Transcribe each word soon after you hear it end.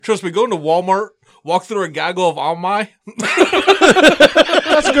Trust me, going to Walmart, walk through a gaggle of on my.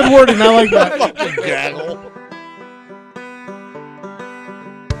 That's a good wording. I like that. Fucking gaggle.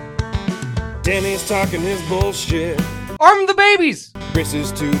 Danny's talking his bullshit. Arm the babies! Chris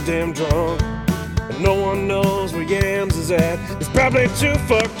is too damn drunk. And no one knows where Yams is at. He's probably too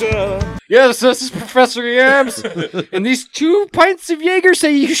fucked up. Yes, this is Professor Yams. And these 2 pints of Jaeger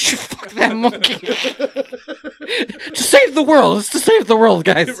say you should fuck that monkey. To save the world. It's to save the world,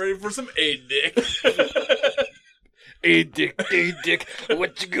 guys. Get ready for some aid, Dick. Hey, Dick,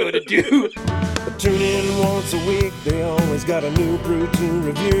 what you gonna do? Tune in once a week. They always got a new brew to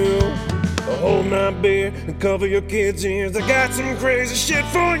review. Hold my beer and cover your kids' ears. I got some crazy shit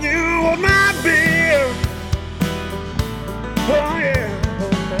for you. Hold my beer. Oh yeah,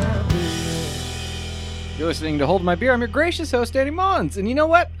 hold my beer. You're listening to Hold My Beer. I'm your gracious host, Danny Mons. And you know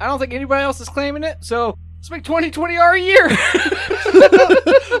what? I don't think anybody else is claiming it, so let's make 2020 our year.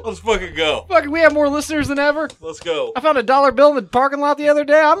 Let's fucking go. Fucking, we have more listeners than ever. Let's go. I found a $1 bill in the parking lot the other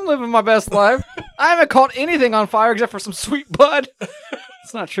day. I'm living my best life. I haven't caught anything on fire except for some sweet bud.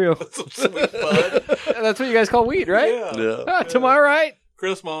 It's not true. Some sweet bud. That's what you guys call weed, right? Yeah. Am I right?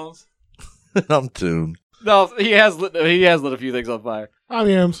 Chris Mons. I'm tuned. No, he has lit a few things on fire. I'm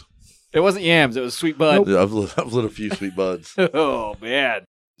Yams. It wasn't yams. It was sweet bud. Nope. Yeah, I've lit a few sweet buds. Oh, man.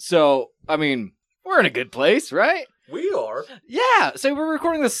 So, I mean, we're in a good place, right? We are. Yeah. So we're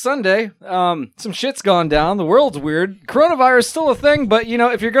recording this Sunday. Some shit's gone down. The world's weird. Coronavirus is still a thing, but, you know,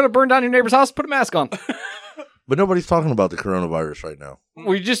 if you're going to burn down your neighbor's house, put a mask on. But nobody's talking about the coronavirus right now.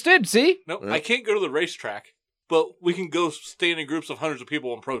 We just did, see? Nope, Yeah. I can't go to the racetrack, but we can go stand in groups of hundreds of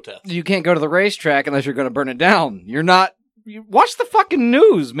people and protest. You can't go to the racetrack unless you're going to burn it down. Watch the fucking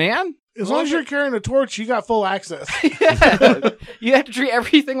news, man. As long as you're carrying a torch, you got full access. Yeah. You have to treat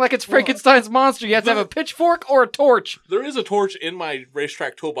everything like it's Frankenstein's monster. You have to have a pitchfork or a torch. There is a torch in my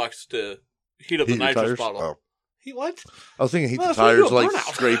racetrack toolbox to heat up the Heat your nitrous tires? bottle. Oh. He what? I was thinking heat Well, the that's what you tires, do, a like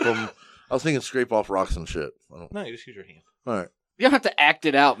burnout. scrape them. I was thinking scrape off rocks and shit. All No, you just use your hand. right. You don't have to act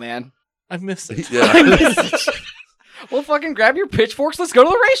it out, man. I missed it. Yeah. Well, fucking grab your pitchforks. Let's go to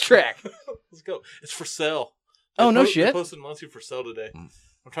the racetrack. Let's go. It's for sale. Oh, no They shit. posted Muncie for sale today.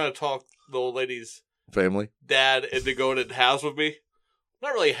 I'm trying to talk the old lady's Family. dad into going in house with me.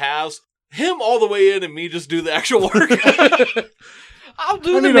 Not really house. Him all the way in and me just do the actual work. I'll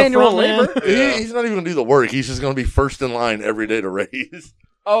do I the need a manual front man. labor. Yeah. He's not even going to do the work. He's just going to be first in line every day to race.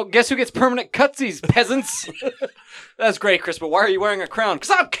 Oh, guess who gets permanent cutsies, peasants? That's great, Chris, but why are you wearing a crown? Because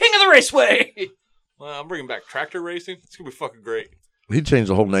I'm king of the raceway! Well, I'm bringing back tractor racing. It's going to be fucking great. He'd change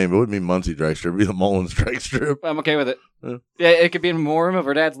the whole name. It wouldn't be Muncie Drag Strip. It'd be the Mullins Drag Strip. I'm okay with it. Yeah. Yeah, it could be in memoriam of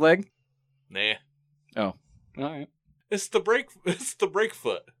her dad's leg. Nah. Oh, all right. It's the brake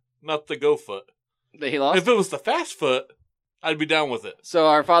foot, not the go foot. That he lost? If it was the fast foot, I'd be down with it. So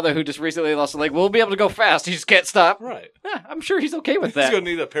our father, who just recently lost a leg, will be able to go fast. He just can't stop. Right. Yeah, I'm sure he's okay with He's that. going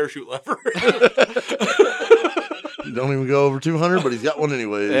to need a parachute lever. He don't even go over 200, but he's got one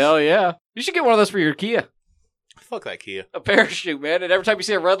anyways. Hell yeah. You should get one of those for your Kia. Fuck that Kia. A parachute, man. And every time you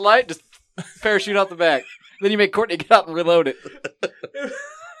see a red light, just parachute out the back. Then you make Courtney get out and reload it.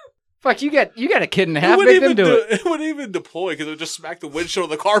 Fuck, you got a kid and a half. Make them do it. It wouldn't even deploy because it would just smack the windshield of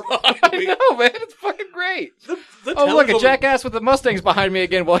the car behind I me. know, man. It's fucking great. The Oh, look, a telescope- jackass with the Mustangs behind me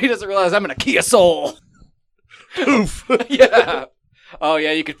again. Well, he doesn't realize I'm in a Kia Soul. Poof. Yeah. Oh,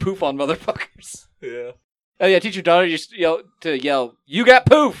 yeah, you could poof on motherfuckers. Yeah. Oh, yeah, teach your daughter just yell, you got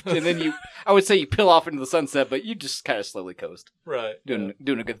poofed. And then I would say you peel off into the sunset, but you just kind of slowly coast. Right. Doing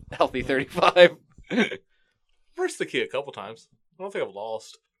a good, healthy 35. Raced the Kia a couple times. I don't think I've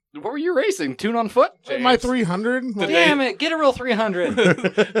lost. What were you racing? Tune on foot? My 300. The day- Damn it, get a real 300.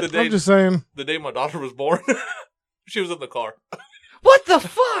 the day I'm just saying. the day my daughter was born, she was in the car. What the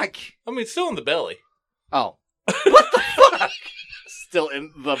fuck? I mean, still in the belly. Oh. What the fuck? Still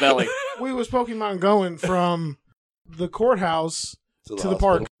in the belly. We was Pokemon going from the courthouse to the hospital.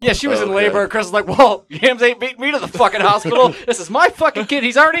 park. Yeah, she was in Okay. labor. Chris was like, well, Yams ain't beating me to the fucking hospital. This is my fucking kid.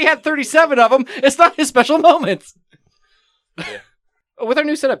 He's already had 37 of them. It's not his special moment. Yeah. With our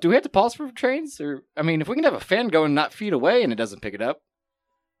new setup, do we have to pause for trains? Or, I mean, if we can have a fan going not feet away and it doesn't pick it up,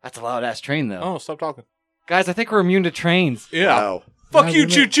 that's a loud-ass train, though. Oh, stop talking. Guys, I think we're immune to trains. Yeah. Wow. Fuck Yeah, you,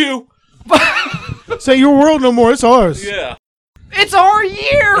 isn't it? choo-choo. Say your world no more. It's ours. Yeah. It's our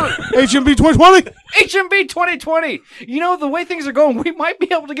year! H.M.B 2020. H.M.B 2020! You know, the way things are going, we might be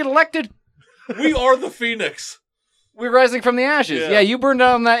able to get elected. We are the Phoenix. We're rising from the ashes. Yeah. Yeah, you burned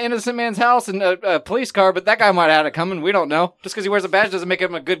down that innocent man's house and a police car, but that guy might have had it coming. We don't know. Just because he wears a badge doesn't make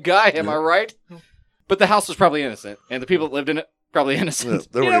him a good guy, am I right? But the house was probably innocent, and the people that lived in it Probably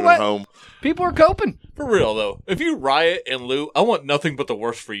innocent. They You weren't know even what? home. People are coping. For real, though. If you riot and loot, I want nothing but the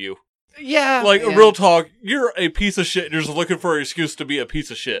worst for you. Yeah. Like, yeah. real talk, you're a piece of shit and you're just looking for an excuse to be a piece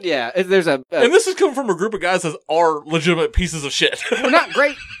of shit. Yeah, there's a... And this is coming from a group of guys that are legitimate pieces of shit. we're not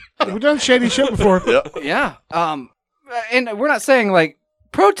great. We've done shady shit before. Yeah. And we're not saying, like,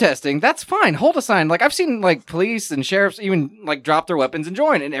 protesting, that's fine. Hold a sign. Like, I've seen, like, police and sheriffs even, like, drop their weapons and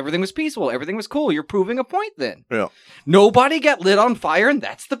join, and everything was peaceful. Everything was cool. You're proving a point then. Yeah. Nobody got lit on fire, and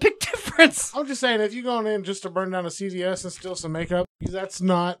that's the big difference. I'm just saying, if you're going in just to burn down a CVS and steal some makeup, that's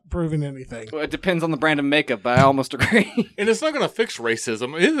not proving anything. Well, it depends on the brand of makeup, but I almost agree. And it's not going to fix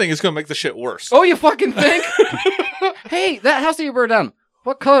racism. Anything is going to make the shit worse. Oh, you fucking think? Hey, that house that you burned down,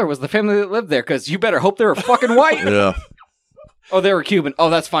 what color was the family that lived there? Because you better hope they were fucking white. Yeah. Oh, they were Cuban. Oh,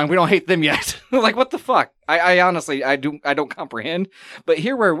 that's fine. We don't hate them yet. Like, what the fuck? I honestly, I don't comprehend. But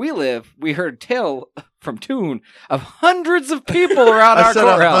here where we live, we heard tale from Toon of hundreds of people around I our said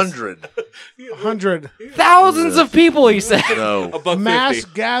courthouse. 100. 100 Thousands of people, he said. No. Above mass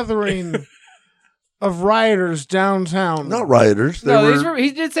 50. gathering of rioters downtown. Not rioters. They No, were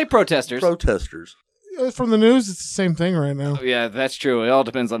he did say protesters. protesters. From the news, it's the same thing right now. Yeah, that's true. It all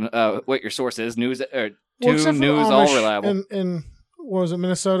depends on what your source is. News or Well, except Toon, for the news, all Amish reliable. In what was it,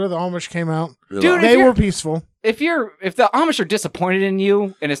 Minnesota? The Amish came out. Dude, if They you're- were peaceful. If the Amish are disappointed in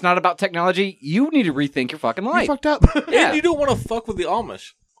you and it's not about technology, you need to rethink your fucking You life. fucked up. Yeah. And you don't want to fuck with the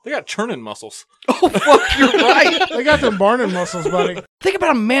Amish. They got churning muscles. Oh, fuck, you're right. They got them barning muscles, buddy. Think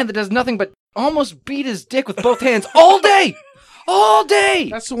about a man that does nothing but almost beat his dick with both hands all day. All day.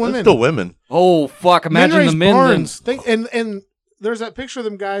 That's the That's women. still women. Oh, fuck. Imagine raise the men. barns. Think, and there's that picture of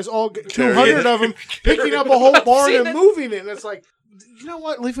them guys, all Carrying 200 of them, picking up a whole barn seen and it. moving it. And it's like, you know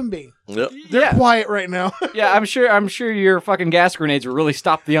what? Leave them be. Yep. They're Yeah. quiet right now. Yeah, I'm sure your fucking gas grenades will really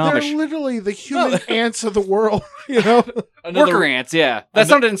stop the They're Amish. literally the human ants of the world. You know, Worker ants, yeah. That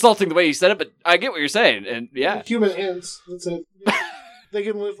sounded insulting the way you said it, but I get what you're saying, and yeah, human ants. That's it. They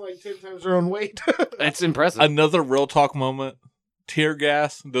can lift like 10 times their own weight. it's impressive. Another real talk moment. Tear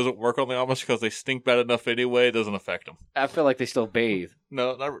gas doesn't work on the Amish because they stink bad enough anyway. It doesn't affect them. I feel like they still bathe.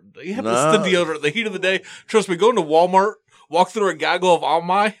 No, you have No. the deodorant. The heat of the day. Trust me, going to Walmart, walk through a gaggle of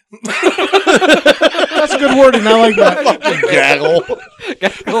Almai. That's good wording. I like that.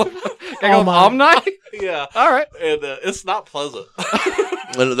 Gaggle. Gaggle Omni? Yeah. All right. And it's not pleasant.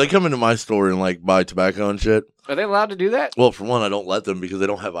 And they come into my store and like buy tobacco and shit. Are they allowed to do that? Well, for one, I don't let them because they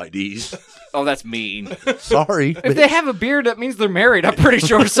don't have IDs. Oh, that's mean. Sorry. If they have a beard, that means they're married, I'm pretty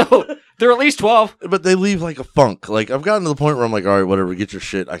sure. So they're at least 12. But they leave like a funk. Like I've gotten to the point where I'm like, all right, whatever, get your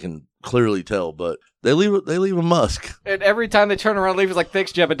shit. I can clearly tell, but they leave a musk. And every time they turn around, leave is like,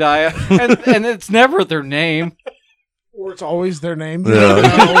 thanks, Jebediah. And it's never their name. Or it's always their name.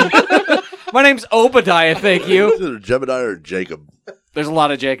 Yeah. My name's Obadiah, thank you. It's either Jebediah or Jacob. There's a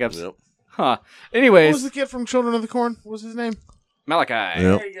lot of Jacobs. Yep. Huh. What Anyways, was the kid from Children of the Corn? What was his name? Malachi.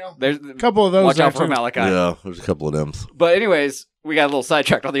 Yep. There you go. There's A couple of those. watch out there, for too. Malachi. Yeah, there's a couple of them. But anyways, we got a little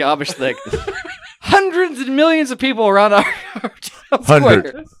sidetracked on the Amish thing. Hundreds and millions of people around our town square.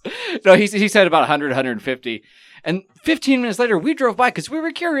 100. No, he said about 100, 150. And 15 minutes later, we drove by because we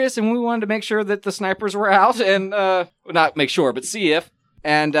were curious and we wanted to make sure that the snipers were out and, not make sure, but see if,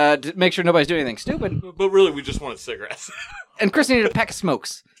 and to make sure nobody's doing anything stupid. But really, we just wanted cigarettes. And Chris needed a pack of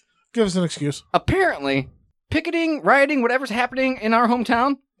smokes. Give us an excuse. Apparently, picketing, rioting, whatever's happening in our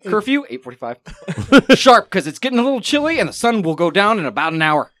hometown, curfew, 8:45. Sharp, because it's getting a little chilly and the sun will go down in about an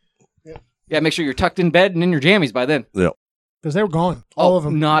hour. Yeah, make sure you're tucked in bed and in your jammies by then. Yeah. Because they were gone. All of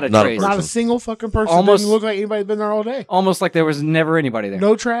them. Not a Not a trace. person. Not a single fucking person. Almost- Didn't look like anybody had been there all day. Almost like there was never anybody there.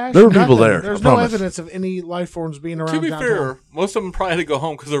 No trash. There were people nothing. there, There's I no promise. evidence of any life forms being around To be downtown. fair, most of them probably had to go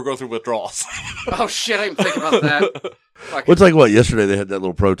home because they were going through withdrawals. Oh, shit, I didn't think about that. Fuck. Well, it's like what? Yesterday they had that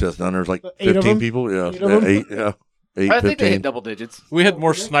little protest down there. It was like 8 of 15 them? people. Yeah. 8 of them? 8. Yeah. 8, I think they 15. hit double digits. We had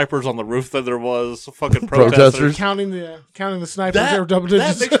more snipers on the roof than there was fucking Protesters. protesters. Counting the snipers, they were double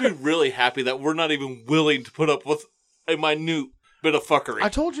That digits. makes me really happy that we're not even willing to put up with a minute bit of fuckery. I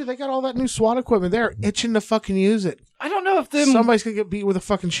told you they got all that new SWAT equipment. They're itching to fucking use it. I don't know if them Somebody's gonna get beat with a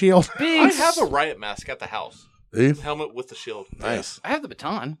fucking shield. being... I have a riot mask at the house. See? Helmet with the shield. Nice. I have the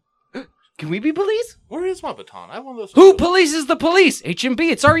baton. Can we be police? Where is my baton? I have one of those. Who polices the police? H.M.B.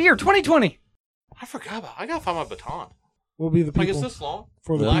 It's our year, 2020. I forgot about. I gotta find my baton. We'll be the Like, people is this long?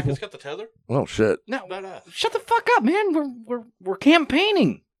 for the Black. people. It's got the tether. Oh, shit. No, Badass. shut the fuck up, man. We're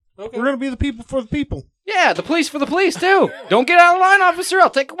campaigning. Okay. We're gonna be the people for the people. Yeah, the police for the police too. Don't get out of line, officer. I'll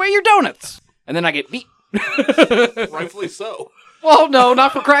take away your donuts. And then I get beat. Rightfully so. Well, no,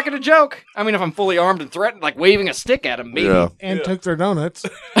 not for cracking a joke. I mean, if I'm fully armed and threatened, like waving a stick at them, maybe. Yeah. And took their donuts.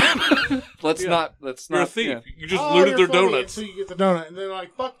 Let's not. You're a thief. Yeah. You just looted their you're funny, donuts. So you get the donut, and they're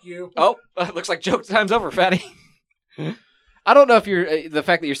like, "Fuck you." Oh, looks like joke time's over, fatty. I don't know if you're the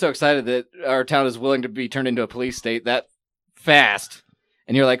fact that you're so excited that our town is willing to be turned into a police state that fast,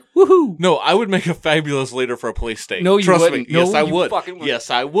 and you're like, woohoo! No, I would make a fabulous leader for a police state. No, you Trust wouldn't. me. Yes, No, I you would. fucking wouldn't. Yes,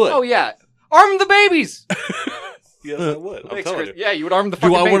 I would. Oh yeah, arm the babies. Yes, I would. I'm Thanks, telling Chris. you. Yeah, you would arm the Do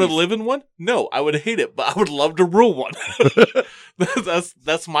fucking I babies. want to live in one? No, I would hate it, but I would love to rule one.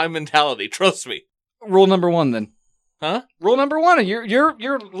 That's my mentality. Trust me. Rule number 1, then. Huh? Rule number 1.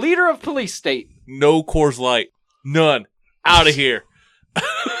 You're leader of police state. No Coors Light. None. Out of here.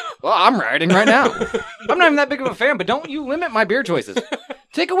 Well, I'm riding right now. I'm not even that big of a fan, but don't you limit my beer choices.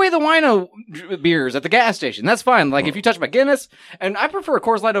 Take away the wino beers at the gas station. That's fine. Like, if you touch my Guinness, and I prefer a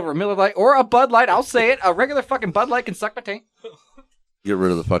Coors Light over a Miller Lite or a Bud Light. I'll say it. A regular fucking Bud Light can suck my taint. Get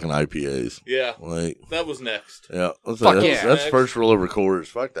rid of the fucking IPAs. Yeah. Like, That was next. yeah. Fuck yeah. That's first rule over Coors.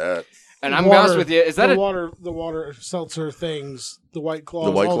 Fuck that. And I'm honest with you. Is that the a... water seltzer things, the White Claws,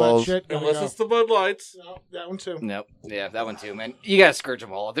 The White all Claws? that shit? There we Unless go. it's the Bud Lights. No, that one too. Nope. Yeah, that one too, man. You gotta scourge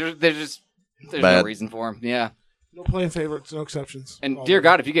them all. There's no Bad. reason for them. Yeah. No playing favorites, no exceptions. And All dear of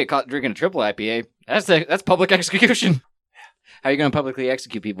God, if you get caught drinking a triple IPA, that's public execution. How are you going to publicly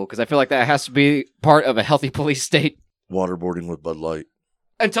execute people? Because I feel like that has to be part of a healthy police state. Waterboarding with Bud Light.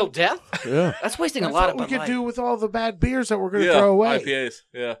 Until death? Yeah. That's wasting That's a lot what of we Bud could Light. do with all the bad beers that we're going to Yeah. throw away. IPAs.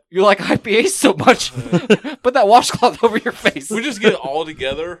 Yeah. You like IPAs so much. Put that washcloth over your face. We just get it all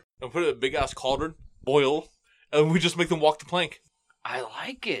together and put it in a big ass cauldron, boil, and we just make them walk the plank. I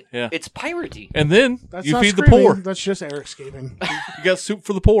like it. Yeah. It's piratey. And then That's you not feed the screaming, poor. That's just Eric escaping. You got soup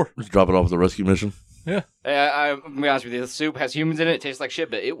for the poor. Just drop it off at the rescue mission. Yeah. I'm going to be honest with you. The soup has humans in it. It tastes like shit,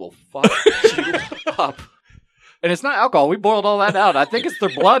 but it will fuck you up. And it's not alcohol. We boiled all that out. I think it's their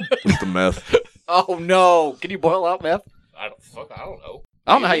blood. It's the meth. Oh, no. Can you boil out meth? I don't know.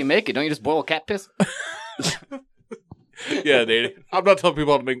 I don't know how you make it. Don't you just boil cat piss? Yeah, Danny. I'm not telling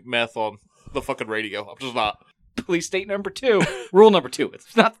people how to make meth on the fucking radio. I'm just not. Police state number 2. Rule number 2.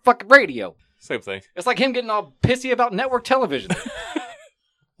 It's not fucking radio. Same thing. It's like him getting all pissy about network television.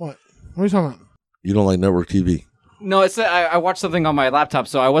 What? What are you talking about? You don't like network TV. No, it's I watched something on my laptop,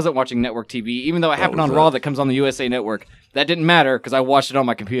 so I wasn't watching network TV, even though it happened was on that? Raw that comes on the USA Network. That didn't matter because I watched it on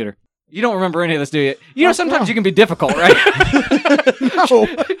my computer. You don't remember any of this, do you? You know, sometimes you can be difficult, right? No.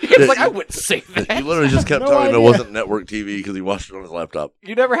 It's like, I wouldn't say He that. literally just kept No telling him it idea. wasn't network TV because he watched it on his laptop.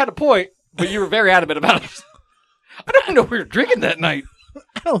 You never had a point, but you were very adamant about it. I don't even know if we were drinking that night.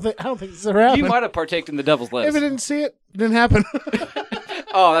 I don't think this ever happened. You might have partaked in the devil's If lettuce. I didn't see it, it didn't happen.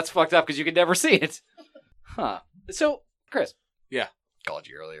 Oh, that's fucked up because you could never see it. Huh. So, Chris. Yeah. Called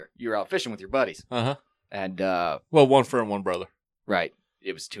you earlier. You were out fishing with your buddies. Uh-huh. And, Well, one friend, one brother. right.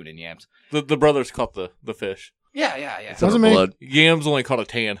 It was tuna and yams. The brothers caught the fish. Yeah. It's in Wasn't our me. blood. Yams only caught a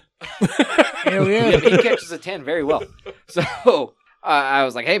tan. Hell Yeah, yeah. but he catches a 10 very well. So I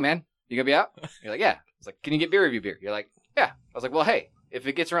was like, hey, man, you going to be out? You're like, yeah. I was like, can you get beer review beer? You're like, yeah. I was like, well, hey, if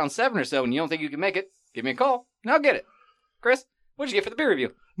it gets around 7 or so and you don't think you can make it, give me a call and I'll get it. Chris, what'd you get for the beer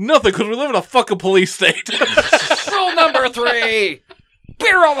review? Nothing, because we live in a fucking police state. Rule number 3,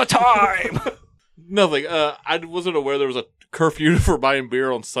 beer all the time. Nothing. I wasn't aware there was a curfew for buying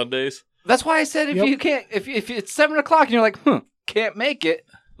beer on Sundays. That's why I said if Yep. you can't, if it's 7 o'clock and you're like, can't make it,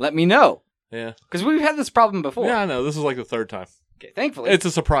 let me know. Yeah. Because we've had this problem before. Yeah, I know. This is like the third time. Okay, thankfully. It's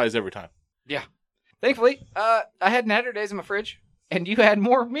a surprise every time. Thankfully, I had Natter Days in my fridge, and you had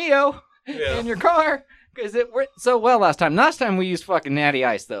more Mio Yeah. in your car because it worked so well last time. Last time we used fucking Natty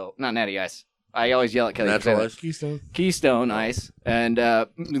Ice, though. Not Natty Ice. I always yell at Kelly. for saying Natural that. ice. Keystone. Keystone Ice and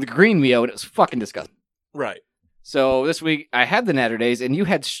the green Mio, and it was fucking disgusting. Right. So this week I had the Natter Days, and you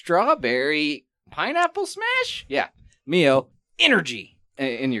had strawberry pineapple smash. Yeah, Mio energy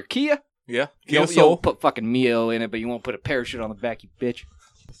in your Kia. Yeah. You'll Kia Soul. put fucking Mio in it, but you won't put a parachute on the back, you bitch.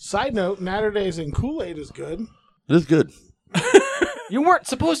 Side note, Natterdays and Kool-Aid is good. It is good. You weren't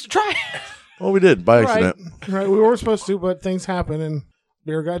supposed to try it. Well, we did by Right. accident. Right. We weren't supposed to, but things happen and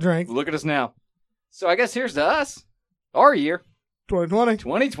beer got drank. Look at us now. So I guess here's to us. Our year, 2020.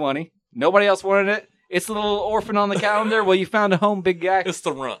 2020. Nobody else wanted it. It's the little orphan on the calendar. Well, you found a home, big guy. It's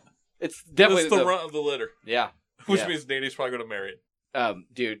the runt. It's definitely It's the runt of the litter. Yeah. Which Yeah. means Danny's probably going to marry it.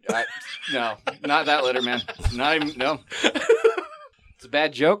 Dude, no, not that litter, man. Not even, no. It's a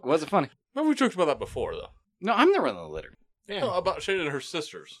bad joke. Wasn't funny. Remember we joked about that before, though. No, I'm the run of the litter. Yeah. No, about Shane and her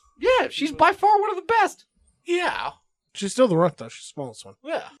sisters. Yeah, she's by far one of the best. Yeah. She's still the runt, though. She's the smallest one.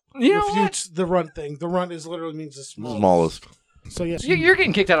 Yeah. You know If what? it's the runt thing. The runt is literally means the smallest. Smallest. So, yes. You're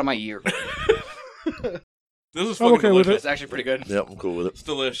getting kicked out of my year. This is I'm fucking okay with delicious. It's actually pretty good. Yep, I'm cool with it. It's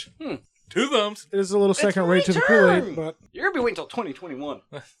delish. 2 thumbs. It is a little second rate to the my Kool-Aid, turn. but You're going to be waiting until 2021.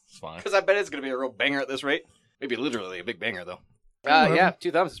 It's fine. Because I bet it's going to be a real banger at this rate. Maybe literally a big banger, though. Whatever. Yeah,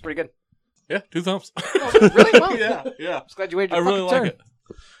 2 thumbs is pretty good. Yeah, 2 thumbs. Really? Well, yeah, yeah. I'm just glad you waited I your really fucking like turn. it.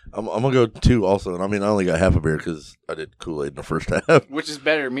 I'm gonna go 2 also, and I mean I only got half a beer because I did Kool-Aid in the first half. Which is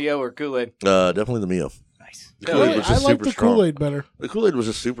better, Mio or Kool-Aid? Definitely the Mio. Nice. The Kool-Aid was I just like super the strong. Kool-Aid better. The Kool-Aid was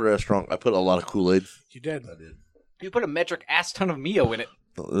just super ass strong. I put a lot of Kool-Aid. You did. I did. You put a metric ass ton of Mio in it.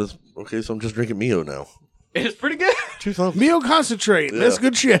 Okay, so I'm just drinking Mio now. It's pretty good. 2 thumbs. Mio concentrate. Yeah. That's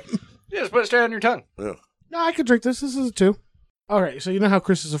good shit. You just put it straight on your tongue. Yeah. No, I could drink this. This is a 2. All right, so you know how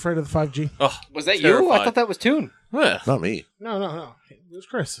Chris is afraid of the 5G? Oh, Was that you? terrified. I thought that was Toon. Yeah. Not me. No. It was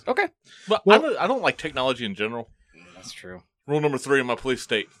Chris. Okay. But Well- I don't like technology in general. That's true. Rule number 3 in my police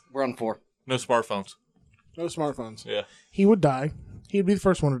state: We're on 4. no smartphones. No smartphones. Yeah. He would die. He'd be the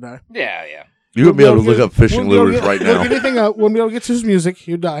first one to die. Yeah, yeah. You would be able to look get- up fishing wouldn't be able to lures get- right Look now. anything up. Wouldn't be able to get to his music.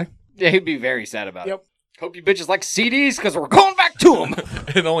 He'd die. Yeah, he'd be very sad about Yep. it. Hope you bitches like CDs because we're going back to them.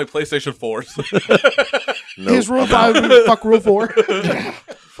 And only PlayStation 4s. Nope, His rule I'm 5 out. would be fuck rule 4.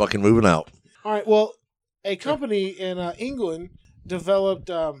 Fucking moving out. All right. Well, a company in England developed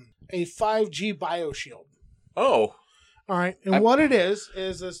a 5G bioshield. Oh. All right. And what it is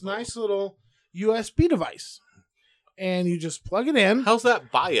this nice little USB device. And you just plug it in. How's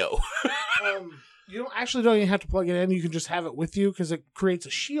that bio? You don't even have to plug it in. You can just have it with you because it creates a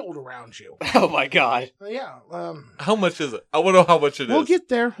shield around you. Oh, my God. Yeah. How much is it? I want to know how much it is. We'll get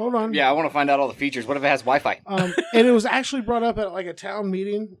there. Hold on. Yeah, I want to find out all the features. What if it has Wi-Fi? And it was actually brought up at like a town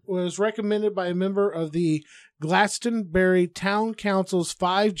meeting. Was recommended by a member of the Glastonbury Town Council's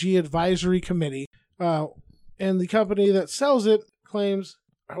 5G Advisory Committee. And the company that sells it claims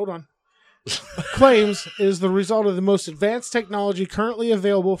is the result of the most advanced technology currently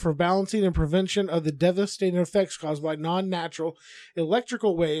available for balancing and prevention of the devastating effects caused by non-natural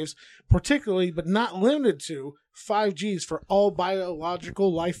electrical waves, particularly but not limited to 5Gs for all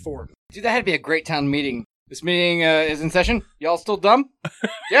biological life forms. Dude, that had to be a great town meeting. This meeting is in session. Y'all still dumb?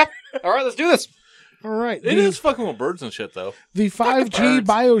 Yeah? All right, let's do this. All right. It is fucking with birds and shit, though. The 5G birds.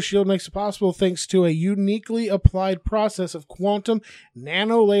 BioShield makes it possible thanks to a uniquely applied process of quantum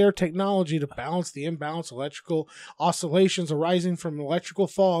nanolayer technology to balance the imbalanced electrical oscillations arising from electrical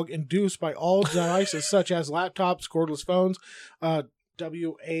fog induced by all devices such as laptops, cordless phones,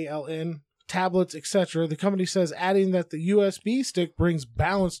 WALN, tablets, etc. The company says, adding that the USB stick brings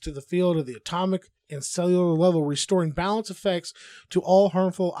balance to the field of the atomic and cellular level, restoring balance effects to all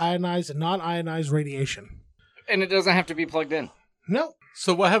harmful ionized and non-ionized radiation. And it doesn't have to be plugged in. No.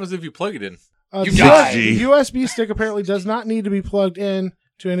 So what happens if you plug it in? You the die. USB stick apparently does not need to be plugged in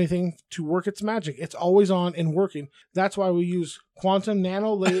to anything to work its magic. It's always on and working. That's why we use quantum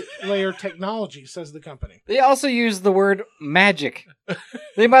nanolayer technology, says the company. They also use the word magic.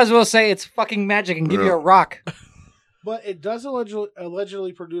 They might as well say it's fucking magic and give you a rock. But it does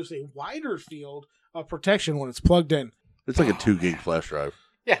allegedly produce a wider field of protection when it's plugged in. It's like a 2 gig flash drive.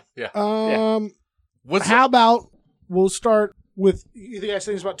 What's How about we'll start with, you guys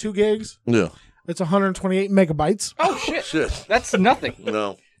think it's about 2 gigs? Yeah. It's 128 megabytes. Oh, shit. Shit. That's nothing.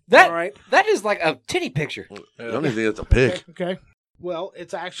 No. All right. That is like a titty picture. I don't even think it's a pick. Okay. Well,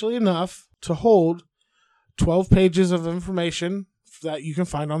 it's actually enough to hold 12 pages of information that you can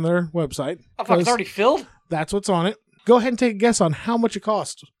find on their website. Oh, fuck, it's 'cause already filled? That's what's on it. Go ahead and take a guess on how much it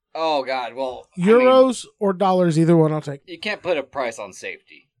costs. Oh, God. Well, I mean, Euros or dollars, either one I'll take. you can't put a price on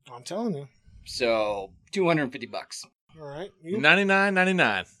safety. I'm telling you. So, $250. All right.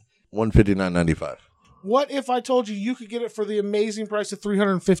 $99.99? $159.95. What if I told you you could get it for the amazing price of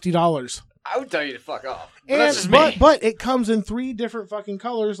 $350? I would tell you to fuck off. But that's just me. But it comes in 3 different fucking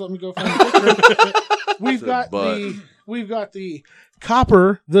colors. Let me go find a picture. We've got the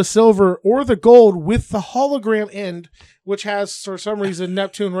copper, the silver, or the gold with the hologram end, which has, for some reason,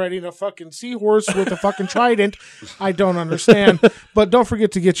 Neptune riding a fucking seahorse with a fucking trident. I don't understand. But don't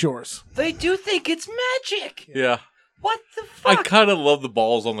forget to get yours. They do think it's magic. Yeah. What the I fuck? kind of love the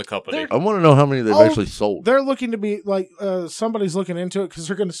balls on the company. I want to know how many they've actually sold. They're looking to be like, somebody's looking into it because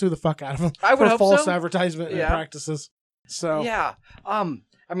they're going to sue the fuck out of them I would for hope false so. advertisement Yeah. practices. So, Yeah. I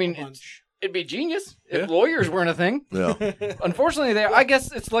mean, Punch. it'd be genius if Yeah. lawyers weren't a thing. Yeah. Unfortunately, I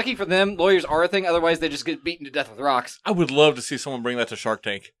guess it's lucky for them. Lawyers are a thing. Otherwise, they just get beaten to death with rocks. I would love to see someone bring that to Shark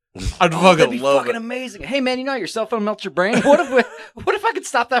Tank. That'd I'd fucking be love fucking it. amazing. Hey, man, you know how your cell phone melts your brain? What if I could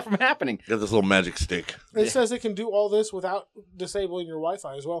stop that from happening? Got this little magic stick. it says it can do all this without disabling your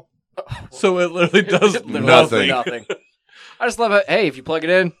Wi-Fi as well. So it literally does Literally nothing. nothing. I just love it. Hey, if you plug it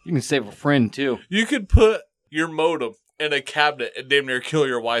in, you can save a friend, too. You could put your modem in a cabinet and damn near kill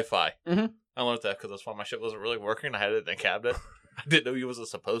your Wi-Fi. Mm-hmm. I learned that because that's why my shit wasn't really working. I had it in a cabinet. I didn't know you wasn't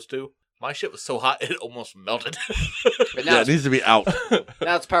supposed to. My shit was so hot it almost melted. But now, Yeah, it needs to be out.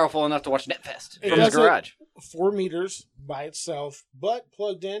 now it's powerful enough to watch Netfest It from his does it- garage. 4 meters by itself, but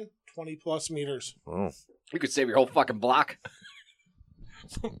plugged in 20 plus meters. Oh. You could save your whole fucking block.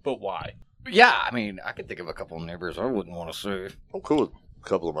 But why? Yeah, I mean, I could think of a couple of neighbors I wouldn't want to save. I'm cool with a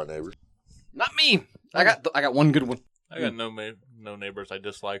couple of my neighbors. Not me. I got one good one. I got no neighbors I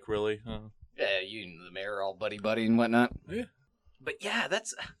dislike, really. Yeah, you and the mayor all buddy and whatnot. Yeah. But yeah,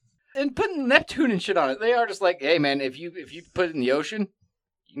 that's and putting Neptune and shit on it. They are just like, hey man, if you put it in the ocean,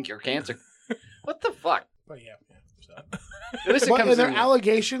 you can cure cancer. What the fuck? But yeah. So. At least it But comes in their in.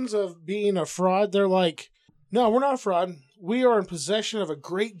 allegations of being a fraud, they're like, no, we're not a fraud. We are in possession of a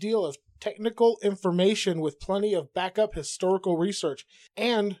great deal of technical information with plenty of backup historical research.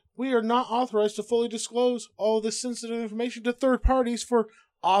 And we are not authorized to fully disclose all this sensitive information to third parties for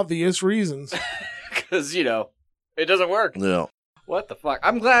obvious reasons. Because, it doesn't work. Yeah. What the fuck?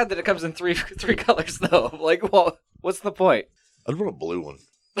 I'm glad that it comes in three colors, though. Like, well, what's the point? I'd want a blue one.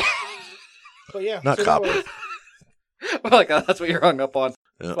 But yeah. Not so copper. anyway, Like, that's what you're hung up on.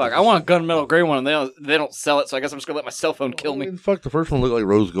 Yeah. Fuck, I want a gunmetal gray one, and they don't sell it, so I guess I'm just gonna let my cell phone kill I me. mean, fuck, the first one looked like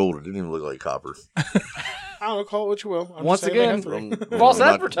rose gold. It didn't even look like copper. I don't know, call it what you will. I'm Once just saying they again, have three. False I'm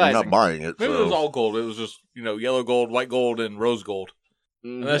not advertising. buying it. Maybe so. it was all gold. It was just, yellow gold, white gold, and rose gold.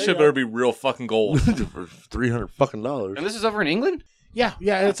 And that you shit go. better be real fucking gold. for $300 fucking dollars. And this is over in England? Yeah,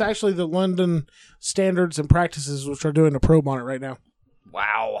 it's actually the London Standards and Practices which are doing a probe on it right now.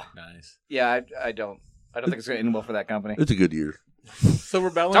 Wow. Nice. Yeah, I don't think it's gonna end well for that company. It's a good year. So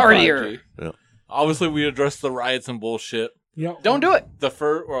we're battling It's already 5G. here. Yeah. Obviously, we addressed the riots and bullshit. Yep. Don't do it. I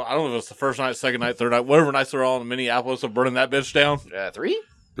don't know if it's the first night, second night, third night, whatever nights they're all in Minneapolis of burning that bitch down. 3?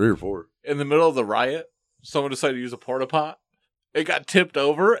 3 or 4. In the middle of the riot, someone decided to use a porta pot. It got tipped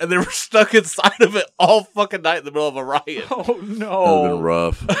over, and they were stuck inside of it all fucking night in the middle of a riot. Oh That would have no. been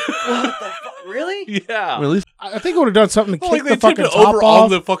rough. What the fuck? Really? Yeah. I mean, at least I think it would have done something to Like kick they the tipped fucking it top over off. on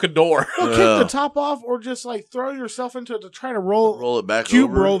the fucking door. Or kick Yeah. the top off, or just like throw yourself into it to try to roll roll it back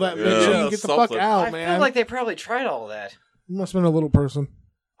cube over. roll that Yeah. bitch Yeah, and get the fuck something. out, I man. feel like they probably tried all that. You must have been a little person.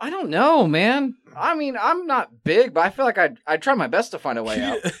 I don't know, man. I mean, I'm not big, but I feel like I'd try my best to find a way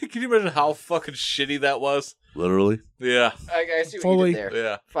out. Can you imagine how fucking shitty that was? Literally. Yeah. I see what Fully. you did there.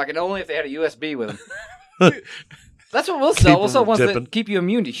 Yeah. Fucking only if they had a USB with them. That's what we'll sell. We'll sell ones tipping. that keep you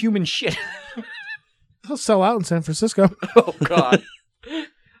immune to human shit. They'll sell out in San Francisco. Oh, God.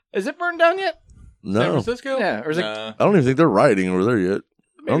 Is it burned down yet? San No. Francisco? Yeah, or is it- Nah. I don't even think they're rioting over there yet.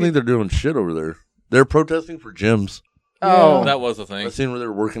 I don't think they're doing shit over there. They're protesting for gyms. Oh, That was the I thing. seen where they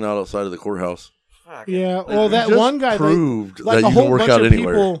were working out outside of the courthouse. fuck. Yeah, well, that Just one guy, proved like that a you whole can work bunch out of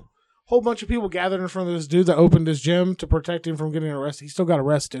anywhere. people, whole bunch of people gathered in front of this dude that opened his gym to protect him from getting arrested. He still got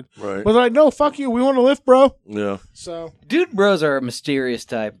arrested, Right. but they're like, "No, fuck you. We want to lift, bro." Yeah. So Dude bros are a mysterious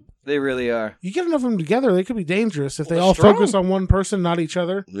type. They really are. you get enough of them together, they could be dangerous if they Well, all strong. focus on one person, not each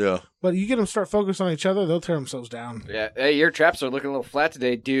other. Yeah. But you get them start focused on each other, they'll tear themselves down. Yeah. Hey, your traps are looking a little flat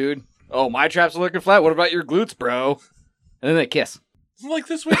today, dude. Oh, my traps are looking flat. What about your glutes, bro? And then they kiss. Like,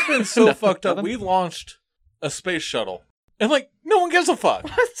 this week's been so Nothing. fucked up. We launched a space shuttle. And, no one gives a fuck.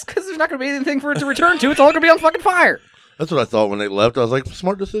 It's because there's not going to be anything for it to return to. It's all going to be on fucking fire. That's what I thought when they left. I was like,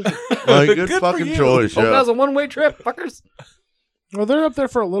 smart decision. Like, good, Good for fucking you. choice. Hope that Yeah. was a one-way trip, fuckers. Well, they're up there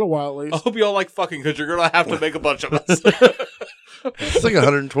for a little while at I least. hope you all like fucking, because you're going to have to make a bunch of us. It's like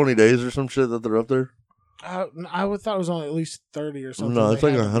 120 days or some shit that they're up there. I would thought it was only at least 30 or something. No, it's They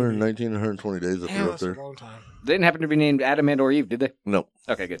like had to be. 119, 120 days that Damn, they're up that's a there. long time. They didn't happen to be named Adam and or Eve, did they? No.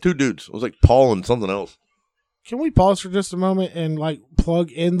 Okay, good. 2 dudes. It was like Paul and something else. Can we pause for just a moment and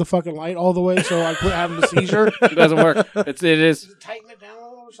plug in the fucking light all the way so I quit having a seizure? It doesn't work. It is. Tighten it down a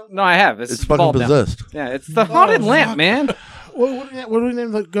little or something? No, I have. It's fucking bulb down. possessed. Yeah, it's the haunted lamp, fuck. man. What do we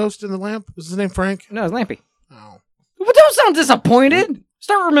name the ghost in the lamp? Is his name Frank? No, it's Lampy. Oh. Well, don't sound disappointed.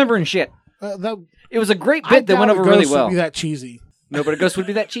 Start remembering shit. That It was a great I bit that doubt went a over really ghost well. would be that cheesy, No, but a ghost would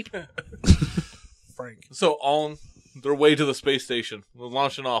be that cheap. Frank. So, on their way to the space station, we're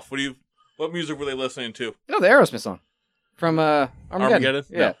launching off. What music were they listening to? No, the Aerosmith song. From Armageddon?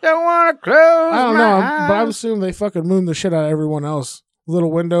 Yeah. Don't want to close I don't my know, eyes. but I would assume they fucking mooned the shit out of everyone else.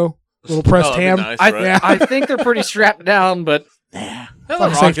 Little window, little pressed Oh, that'd ham. be nice, I, right? Yeah. I think they're pretty strapped down, but That Fuck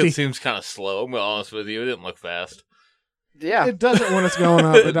rocket safety. seems kind of slow. I'm going to be honest with you. It didn't look fast. yeah. It doesn't when it's going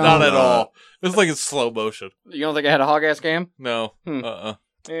up. It Not doesn't. at all. It's like it's slow motion. You don't think I had a hog ass cam? No. Hmm.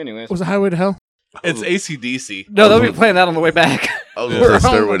 Anyways. Was it Highway to Hell? It's AC/DC. No, they'll be playing that on the way back. I was Yeah. going to say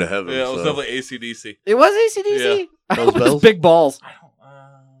Stairway to Heaven. Yeah, it was so. definitely AC/DC. It was AC/DC? Yeah. I Those hope it's bells? big balls.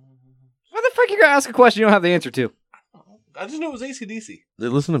 Why the fuck you gonna ask a question you don't have the answer to? I just know it was AC/DC. They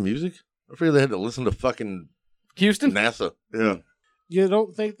listen to music? I figured they had to listen to fucking Houston? NASA. Yeah. You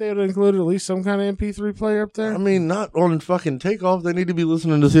don't think they would include at least some kind of MP3 player up there? I mean, not on fucking takeoff. They need to be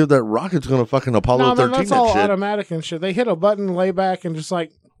listening to see if that rocket's going to fucking Apollo No, 13 that's that all shit. automatic and shit. They hit a button, lay back, and just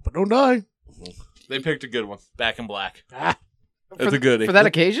like, but don't die. They picked a good one. Back in Black. Ah. It's a goodie. For that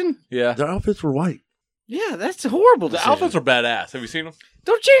occasion? Yeah. Their outfits were white. Yeah, that's horrible. The decision. outfits are badass. Have you seen them?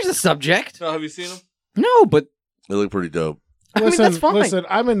 Don't change the subject. No, have you seen them? No, but They look pretty dope. I mean, that's fine. Listen,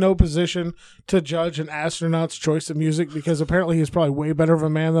 I'm in no position to judge an astronaut's choice of music because apparently he's probably way better of a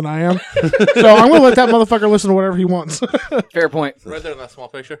man than I am. So I'm going to let that motherfucker listen to whatever he wants. Fair point. Right there in that small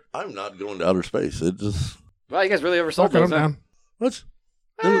picture. I'm not going to outer space. It just... Well, you guys really oversold Okay, I'm those, huh? down. What?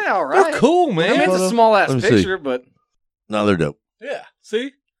 All right. They're cool, I man. mean, it's a small ass Let me see. picture, but No, they're dope. Yeah.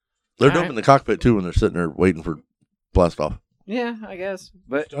 See? They're All dope right. in the cockpit, too, when they're sitting there waiting for blast off. yeah, I guess.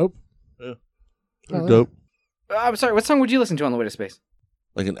 But Dope. They're Oh, dope. I'm sorry. What song would you listen to on the way to space?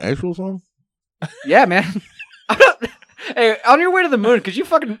 Like an actual song? Yeah, man. Hey, on your way to the moon, could you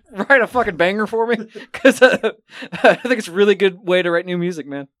fucking write a fucking banger for me? Because I think it's a really good way to write new music,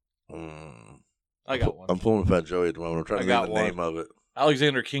 man. I got one. I'm pulling a Fat Joey at the moment. I'm trying I to got think of the one. name of it.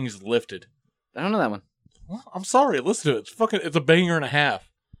 Alexander King's Lifted. I don't know that one. Well, I'm sorry. Listen to it. It's a banger and a half.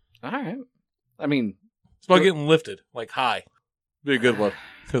 All right. I mean, It's about getting lifted, like high. Be a good one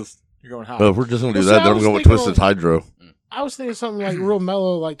because you're going high. Well, if we're just going to do Well, see, that, I then I'm was going with thinking Twisted Hydro. I was thinking something like real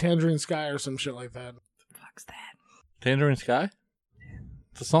mellow, like Tangerine Sky or some shit like that. fuck's that? Tangerine Sky?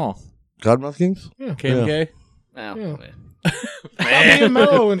 It's a song. Godmouth Kings? KMK? Oh, Yeah. yeah. I'm being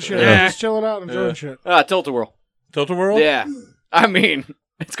mellow and shit. Yeah. Just chilling out, enjoying Yeah. shit. Tilt-A-Whirl. Tilt-A-Whirl? Yeah. I mean,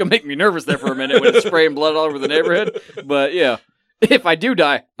 it's going to make me nervous there for a minute when it's spraying blood all over the neighborhood. But yeah, if I do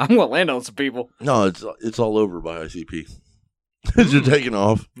die, I'm going to land on some people. No, it's all over by ICP. You're taking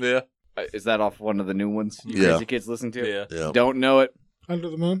off. Yeah. Is that off one of the new ones you Yeah. crazy kids listen to? Yeah. Yeah. Don't know it, Under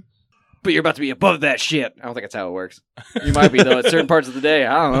the moon. but you're about to be above that shit. I don't think that's how it works. You might be, though, at certain parts of the day.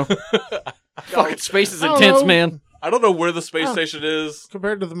 I don't know. Fucking space is I don't intense, know. man. I don't know where the space Oh. station is.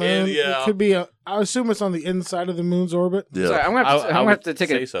 Compared to the moon, Yeah. it could be I assume it's on the inside of the moon's orbit. Yeah. Sorry, I'm going I to have would to take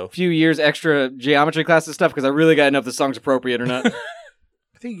say a so. few years extra geometry classes stuff because I really got to know if the song's appropriate or not.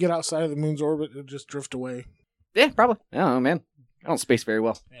 I think you get outside of the moon's orbit, it'll just drift away. Yeah, probably. I don't know, man. I don't space very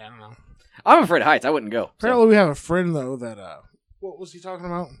well. Yeah, I don't know. I'm afraid of heights. I wouldn't go. so. Apparently, we have a friend though that what was he talking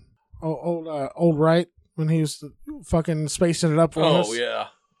about? Oh, old Wright when he was fucking spacing it up for us. Oh, yeah.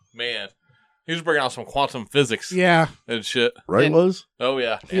 Man. He was bringing out some quantum physics Yeah, and shit. Right And- was? Oh,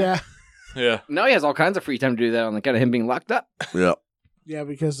 yeah. yeah, Yeah. Now he has all kinds of free time to do that on account of him being locked up. Yeah. yeah.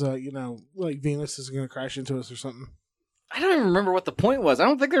 Because like Venus is gonna crash into us or something. I don't even remember what the point was. I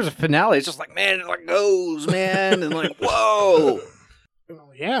don't think there's a finale. It's just like, man, it like goes, man, and like, whoa.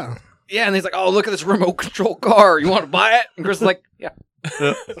 Yeah, Yeah, and he's like, oh, look at this remote control car. You want to buy it? And Chris is like, yeah.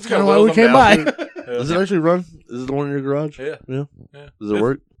 that's kind of why we came by. Does it actually run? Is it the one in your garage? Yeah. Yeah. Yeah. Does it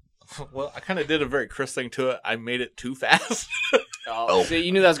work? Well, I kind of did a very Chris thing to it. I made it too fast. Oh, see,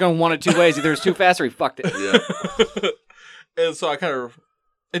 you knew that was going one of two ways. Either it was too fast or he fucked it. Yeah. And so I kind of...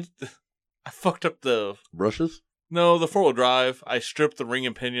 I fucked up the Brushes? the 4-wheel drive. I stripped the ring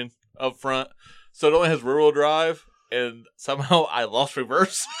and pinion up front. So it only has rear-wheel drive. And somehow I lost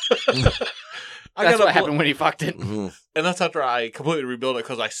reverse. That's what happened when he fucked it. Mm-hmm. And that's after I completely rebuilt it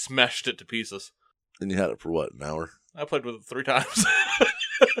because I smashed it to pieces. And you had it for what, an hour? I played with it 3 times.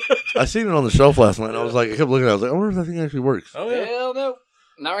 I seen it on the shelf last night. And I was like, I kept looking at it. I was like, I wonder if that thing actually works. Oh, yeah. Hell no.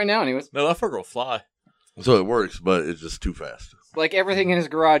 Not right now, anyways. No, that fucker will fly. So it works, but it's just too fast. Like everything in his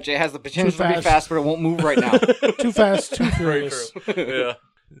garage, it has the potential to be fast. fast, but it won't move right now. Too fast, too Very furious. true. Yeah.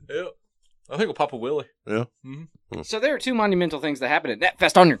 Yep. I think we'll pop a Willie. Yeah. So there are two monumental things that happened at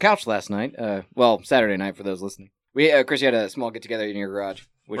Netfest on your couch last night. Well, Saturday night for those listening. We, Chris, you had a small get together in your garage,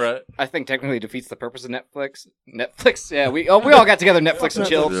 which Right. I think technically defeats the purpose of Netflix. Netflix, yeah. We all got together Netflix and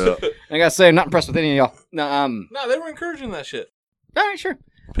chilled. Yeah. And I gotta say, I'm not impressed with any of y'all. No, No, they were encouraging that shit. all right, sure.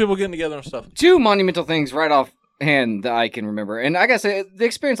 People getting together and stuff. Two monumental things right off hand that I can remember, and I gotta say, the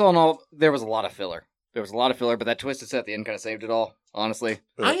experience all in all, there was a lot of filler. There was a lot of filler, but that twisted set at the end kind of saved it all. Honestly,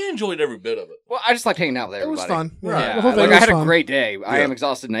 I enjoyed every bit of it. well, I just liked hanging out with It everybody. was fun. Yeah, Yeah, the whole thing like was I had fun. a great day. I Yeah. am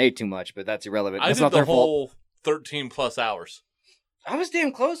exhausted and I ate too much, but that's irrelevant. I That's did not the their fault. whole 13 plus hours. I was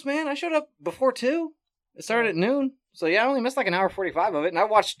damn close, man. I showed up before 2. It started at noon. So yeah, I only missed like an hour 45 of it, and I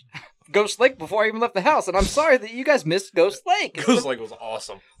watched Ghost Lake before I even left the house. And I'm sorry that you guys missed Ghost Lake. Ghost Lake was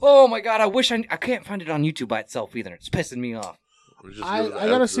awesome. Oh my god, I wish I can't find it on YouTube by itself either. It's pissing me off. I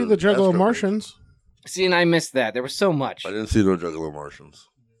gotta see the Juggalo Martians. See, and I missed that. There was so much. I didn't see no Juggalo Martians.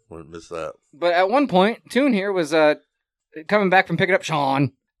 I missed that. But at one point, Toon here was coming back from picking up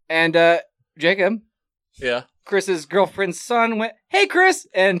Sean, and Jacob, Yeah. Chris's girlfriend's son, went, "Hey, Chris,"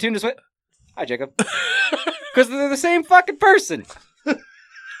 and Toon just went, Hi, Jacob. Because they're the same fucking person.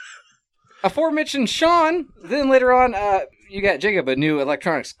 Aforementioned Sean, then later on, you got Jacob a new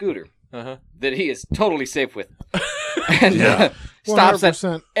electronic scooter that he is totally safe with. And stops at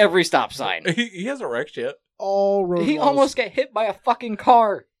 100%. every stop sign. He hasn't wrecked yet. All road He laws. almost got hit by a fucking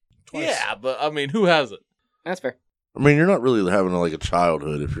car. Twice. Yeah, but I mean, who hasn't? That's fair. I mean, you're not really having like a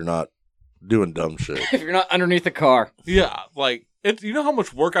childhood if you're not doing dumb shit. If you're not underneath the car. Yeah, like you know how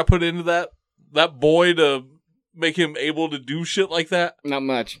much work I put into that boy to make him able to do shit like that? Not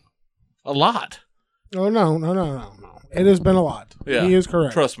much. A lot. Oh, no. It has been a lot. Yeah. He is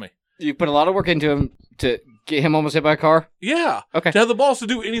correct. Trust me. You put a lot of work into him to get him almost hit by a car? Yeah. Okay. To have the balls to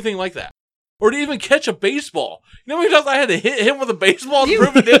do anything like that. Or to even catch a baseball. You know how many times I had to hit him with a baseball to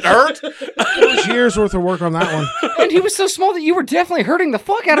prove it didn't hurt? It was years worth of work on that one. And he was so small that you were definitely hurting the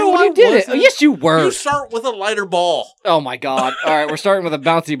fuck out of No, him when I you did it. wasn't. Oh, yes, you were. You start with a lighter ball. Oh, my God. All right, we're starting with a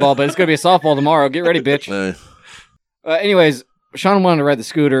bouncy ball, but it's going to be a softball tomorrow. Get ready, bitch. Anyways, Sean wanted to ride the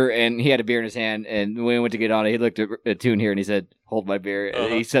scooter, and he had a beer in his hand, and when we went to get on it, he looked at Toon here, and he said, hold my beer.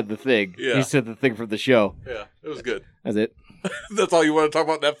 And he said the thing. Yeah. He said the thing from the show. Yeah, it was good. That's it. That's all you want to talk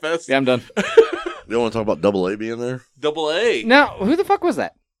about Netfest? Yeah, I'm done. You don't want to talk about Double A being there? Double A. Now, who the fuck was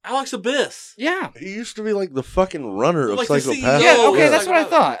that? Alex Abyss. Yeah. He used to be like the fucking runner of Like the Psychopath. CEO. Yeah, okay, Yeah. that's what I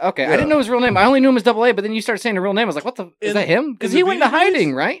thought. Okay, I Yeah. didn't know his real name. I only knew him as Double A, but then you started saying the real name. I was like, what the? Is In- that him? Because in he the went into Beanie Boys?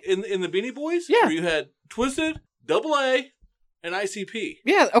 hiding, right? In the Beanie Boys? Yeah. Where you had Twisted, Double A, and ICP.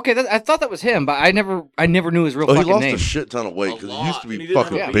 Yeah, okay, I thought that was him, but I never knew his real Oh, he fucking lost name. a shit ton of weight A because he lot, used to and he be didn't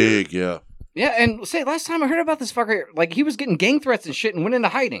fucking have a big, yeah. Yeah, and say, last time I heard about this fucker, like, he was getting gang threats and shit and went into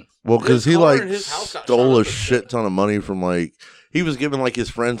hiding. Well, because His he car like in his house got stole shot a up and shit shit. ton of money from like he was giving like his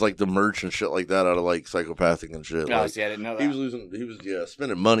friends like the merch and shit like that out of like Psychopathic and shit. Oh, Like, see, I didn't know he that. was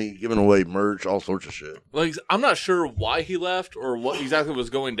spending money, giving away merch, all sorts of shit. Like, I'm not sure why he left or what exactly was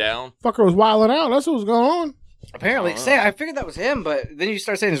going down. Fucker was wilding out. That's what was going on. Apparently, say, I figured that was him, but then you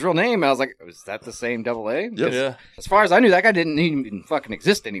start saying his real name, and I was like, is that the same Double A? Yep. Yeah. As far as I knew, that guy didn't even fucking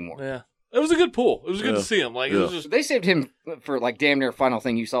exist anymore. Yeah. It was a good pull. It was good Yeah. to see him. Like, it was Yeah. just, They saved him for, like, damn near final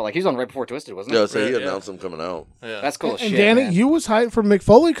thing you saw. Like, he was on right before Twisted, wasn't he? Yeah, so he Yeah. announced him coming out. yeah. That's cool as And shit, Danny, man. you was hyped for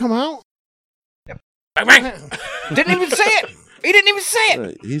McFoley come out. Bang, bang. Didn't even say it! He didn't even say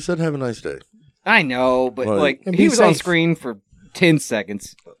it! He said, "Have a nice day." I know, but, Right. like, And he be was on safe. screen for 10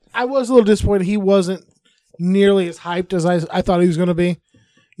 seconds. I was a little disappointed he wasn't nearly as hyped as I thought he was going to be.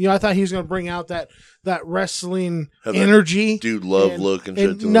 You know, I thought he was going to bring out that wrestling Have that energy. Dude, love look and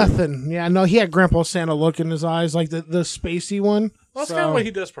shit to him. nothing. Yeah, no, he had Grandpa Santa look in his eyes, like the spacey one. Well, that's So- kind of what he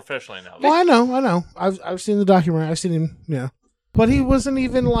does professionally now. Well, I know. I've seen the documentary. I've seen him. Yeah, but he wasn't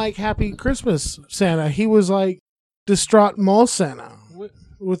even like Happy Christmas Santa. He was like distraught mall Santa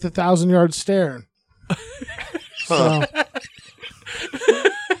with the 1,000-yard stare. So,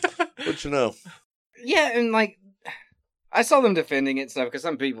 What you know? Yeah, and, like, I saw them defending it and stuff, because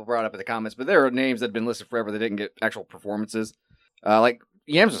some people brought up in the comments, but there are names that had been listed forever that didn't get actual performances. Like,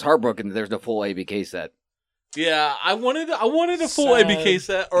 Yams was heartbroken that there's no full ABK set. Yeah, I wanted a full Sad. ABK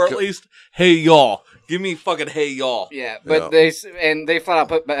set, or at least, hey y'all, give me fucking hey y'all. Yeah, but they flat out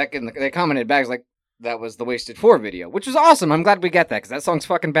put back in they commented back like that was the Wasted 4 video, which was awesome. I'm glad we got that because that song's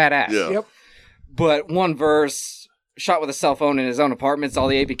fucking badass. Yeah. Yep. But one verse shot with a cell phone in his own apartment's all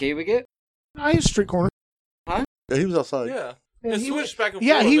the ABK we get. he's street corner. Yeah, he was outside. Yeah. Yeah, It he switched back and forth.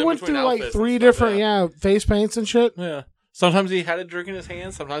 Yeah, he in went between through like outfits 3 and stuff, different face paints and shit. Yeah. Sometimes he had a drink in his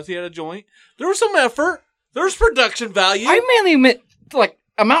hand. Sometimes he had a joint. There was some effort. There was production value. I mainly meant like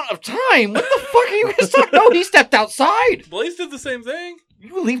amount of time. What the fuck are you guys talking? No, he stepped outside. Blaze did the same thing.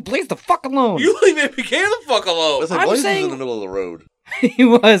 You leave Blaze the fuck alone. You leave ABK the fuck alone. That's like I'm Blaze saying- was in the middle of the road. He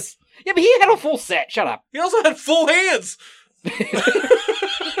was. Yeah, but he had a full set. Shut up. He also had full hands.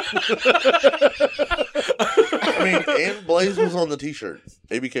 I mean, and Blaze was on the T-shirt.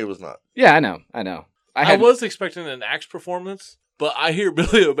 ABK was not. Yeah, I know. I was expecting an axe performance, but I hear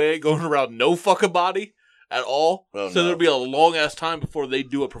Billy O'May going around no fucking body at all. Oh, so no. there'll be a long ass time before they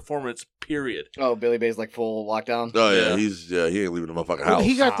do a performance, period. Oh, Billy Bay's like full lockdown. Oh yeah, Yeah. he ain't leaving the motherfucking house.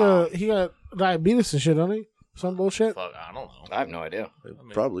 He got diabetes and shit, don't he? Some bullshit. Fuck, I don't know. I have no idea. I mean,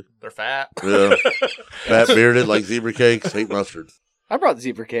 Probably. They're fat. Yeah. Fat bearded like zebra cakes, hate mustard. I brought the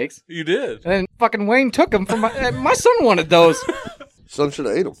zebra cakes, You did. and then fucking Wayne took them from my son wanted those. Son should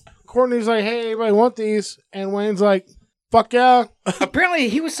have ate them. Courtney's like, "Hey, anybody want these?" And Wayne's like, "Fuck yeah!" Apparently,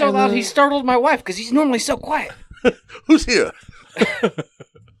 he was so And loud then- he startled my wife because he's normally so quiet. Who's here?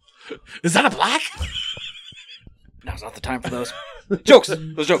 Is that a black? Now's not the time for those jokes.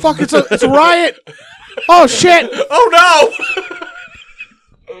 Those jokes. Fuck! It's a riot. Oh shit! Oh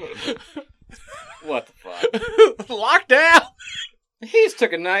What the fuck? no! Lockdown.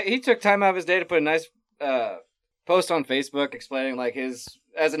 He took time out of his day to put a nice post on Facebook explaining like his,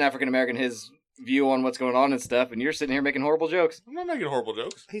 as an African American, his view on what's going on and stuff, and you're sitting here making horrible jokes. I'm not making horrible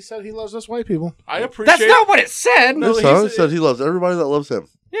jokes. He said he loves us white people. I appreciate. That's not what it said. No, This song said he loves everybody that loves him.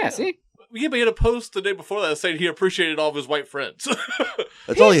 Yeah, see? Yeah, but he had a post the day before that saying he appreciated all of his white friends.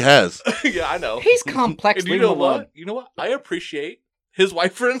 That's all he has. Yeah, I know. He's complex. And you Leave know him alone. what? You know what? I appreciate his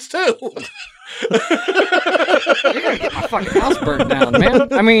white friends too. You're gonna get my fucking house burnt down,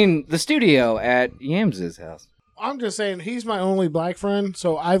 man. I mean, the studio at Yams's house. I'm just saying he's my only black friend,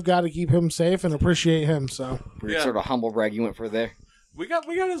 so I've got to keep him safe and appreciate him. So Weird Yeah. sort of humble brag you went for there. we got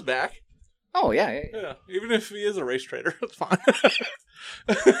his back. Oh, yeah. Yeah, even if he is a race traitor, it's fine.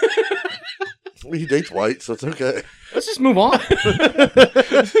 He dates white, so it's okay. Let's just move on.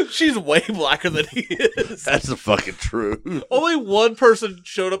 She's way blacker than he is. That's the fucking truth. Only one person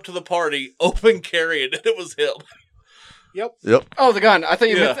showed up to the party, open carrying, and it was him. yep. Yep. Oh, the gun. I thought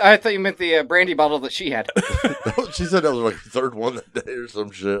you Yeah. meant the brandy bottle that she had. She said that was like the third one that day or some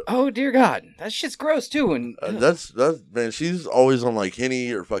shit. Oh, dear God. That shit's gross, too. And That's man. She's always on like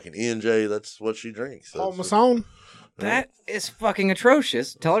Henny or fucking E&J. That's what she drinks. Paul That's- Masson. that is fucking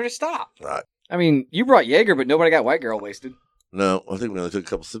atrocious. Tell her to stop. Right. I mean, you brought Jaeger, but nobody got white girl wasted. No, I think we only took a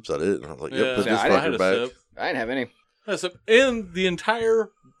couple sips out of it, and I was like, "Yep, Yeah. put Yeah, this I fucker had a back." sip. I didn't have any. And the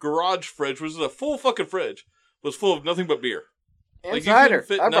entire garage fridge, which is a full fucking fridge, was full of nothing but beer. And Like, you cider. couldn't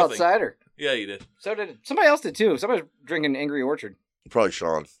fit I brought nothing. cider. Yeah, you did. So did somebody else did too. Somebody was drinking Angry Orchard. Probably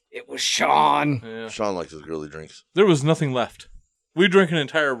Sean. It was Sean. Yeah. Sean likes his girly drinks. There was nothing left. We drank an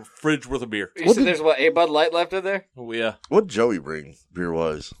entire fridge worth of beer. You said there's a Bud Light left in there? Oh, yeah. What Joey bring beer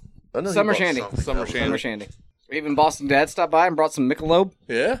wise? I know he Summer bought Shandy. something. Summer That was Shandy. Summer it. Shandy. Even Boston Dad stopped by and brought some Michelob.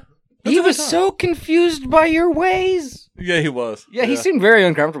 Yeah? He was so confused by your ways. Yeah, he was. Yeah, he seemed very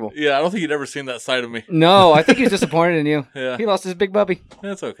uncomfortable. Yeah, I don't think he'd ever seen that side of me. No, I think he was disappointed in you. Yeah. He lost his big bubby.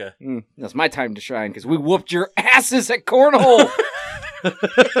 That's okay. That's my time to shine because we whooped your asses at cornhole.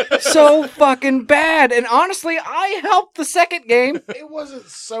 So fucking bad. And honestly, I helped the second game. It wasn't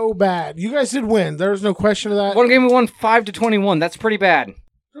so bad. You guys did win. There was no question of that. One game we won 5-21. That's pretty bad.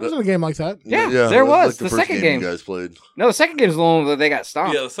 There wasn't a game like that. Yeah, that there was. like The first second game. you guys played. No, the second game is the one where they got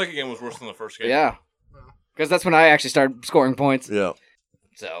stomped. Yeah, the second game was worse than the first game. Yeah. Because that's when I actually started scoring points. Yeah,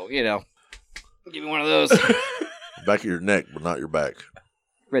 So, give me one of those. back of your neck, but not your back.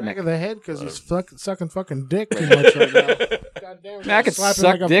 Back Redneck. of the head because he's sucking fucking dick too much right now. God damn, I could slapping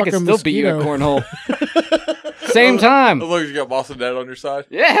suck like a dick and fucking still beat you at mosquito. cornhole. Same time. As long as you got Boston Dad on your side,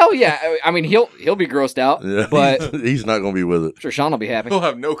 Yeah, hell yeah. I mean, he'll be grossed out, Yeah, but I'm he's not gonna be with it. sure Sean will be happy. he'll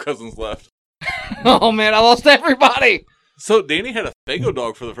have no cousins left. Oh man, I lost everybody. So Danny had a Fago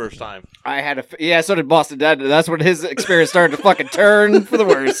dog for the first time. I had so did Boston Dad. That's when his experience started to fucking turn for the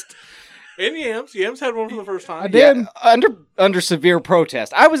worst. And Yams. Yams had one for the first time. I did. Yeah, under severe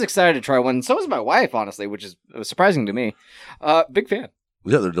protest. I was excited to try one, and so was my wife, honestly, which is surprising to me. Big fan.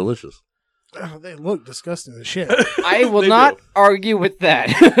 Yeah, they're delicious. Oh, they look disgusting as shit. I will They not do. argue with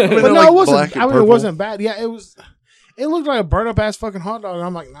that. But they're no, like it wasn't. black and I mean, it purple. wasn't bad. Yeah, it was. It looked like a burnt up ass fucking hot dog. And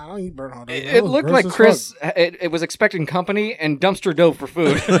I'm like, nah, I don't eat burnt hot dogs. It looked like gross as Chris. fuck. It was expecting company and dumpster dove for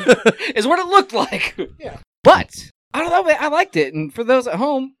food. Is what it looked like. Yeah. But I don't know. I liked it. And for those at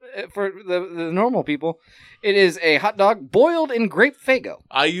home, for the normal people, it is a hot dog boiled in grape Fago.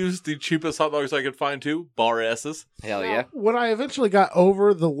 I used the cheapest hot dogs I could find too. Bar asses. Hell yeah. When I eventually got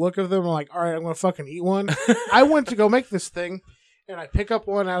over the look of them, I'm like, all right, I'm gonna fucking eat one. I went to go make this thing, and I pick up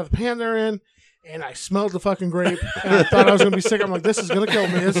one out of the pan they're in. And I smelled the fucking grape, and I thought I was going to be sick. I'm like, this is going to kill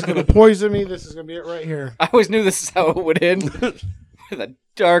me. This is going to poison me. This is going to be it right here. I always knew this is how it would end. With a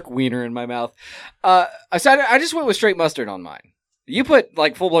dark wiener in my mouth. I just went with straight mustard on mine. You put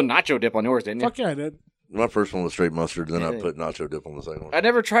like full blown nacho dip on yours, didn't you? Fuck yeah, I did. My first one was straight mustard, then I put nacho dip on the second one. I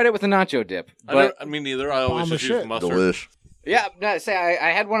never tried it with a nacho dip. But I mean, neither. I always Bomb just of use shit. mustard. Delish. yeah, no, say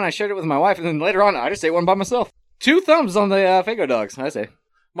I had one. I shared it with my wife, and then later on, I just ate one by myself. 2 thumbs on the Fago dogs. I say.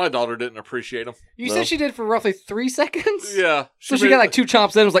 My daughter didn't appreciate them. You No. said she did for roughly 3 seconds. Yeah. So she made- got like 2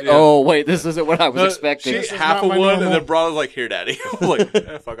 chomps in. And was like, Yeah. "Oh wait, this isn't what I was expecting." She This ate is half not of my one and normal. then brought it like, here, Daddy. I'm like,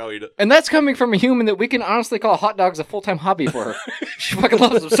 fuck, I'll eat it. And that's coming from a human that we can honestly call hot dogs a full-time hobby for her. She fucking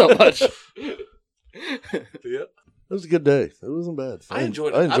loves them so much. Yeah. It was a good day. It wasn't bad. I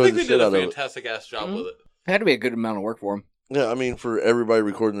enjoyed it. I I enjoyed think the they shit did a out of it. fantastic ass job with it. It had to be a good amount of work for him. Yeah, I mean, for everybody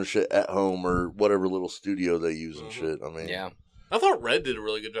recording their shit at home or whatever little studio they use and shit. I mean, Yeah. I thought Red did a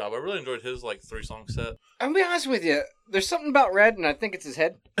really good job. I really enjoyed his like 3-song set. I'll be honest with you. There's something about Red, and I think it's his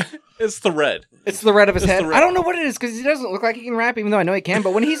head. It's the Red. It's the red of his It's head. the red. I don't know what it is because he doesn't look like he can rap, even though I know he can.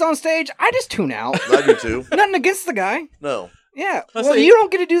 But when he's on stage, I just tune out. I do too. Nothing against the guy. No. Yeah. I Well, say- you don't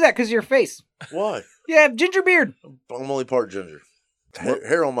get to do that because of your face. Why? Yeah, ginger beard. I'm only part ginger.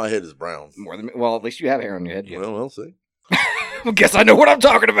 Hair on my head is brown. More than well, at least you have hair on your head. Yeah. Well, we'll see. Guess I know what I'm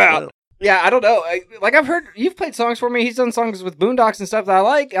talking about. Yeah. Yeah, I don't know. I've heard you've played songs for me. He's done songs with Boondocks and stuff that I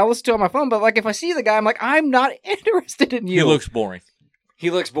like. I'll listen to it on my phone. But like, if I see the guy, I'm like, I'm not interested in you. He looks boring.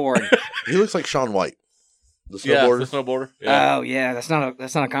 He looks boring. He looks like Shaun White, the Yeah, snowboarder. the snowboarder. Yeah. Oh yeah, that's not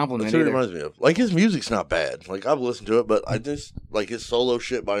a compliment That's what it either. reminds me of. Like, his music's not bad. Like, I've listened to it, but I just, like, his solo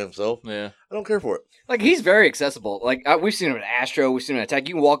shit by himself, Yeah. I don't care for it. Like, he's very accessible. Like, we've seen him at Astro, we've seen him at Attack.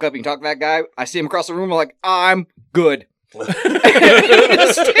 You can walk up, you can talk to that guy. I see him across the room, I'm like, I'm good.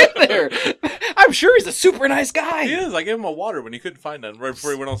 Just stand there. I'm sure he's a super nice guy. He is. I gave him a water when he couldn't find none right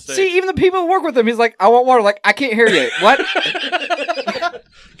before he went on stage. See, even the people who work with him, he's like, I want water. Like, I can't hear you. What?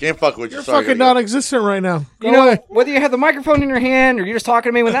 Can't fuck with you. You're Sorry, fucking gotta go. non-existent right now. Go You know, away. whether you have the microphone in your hand or you're just talking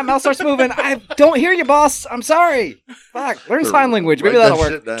to me, when that mouth starts moving, I don't hear you, boss. I'm sorry. Fuck. Learn sign language. Maybe Write that'll that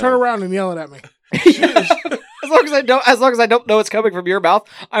work. shit down. Turn around and yell it at me. As long as I don't know it's coming from your mouth,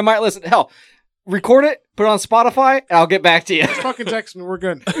 I might listen. Hell, record it, put it on Spotify, and I'll get back to you. Fucking text me. We're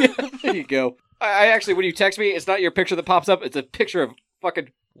good. There you go. I actually, when you text me, it's not your picture that pops up. It's a picture of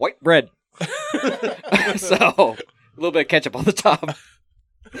fucking white bread. So, a little bit of ketchup on the top.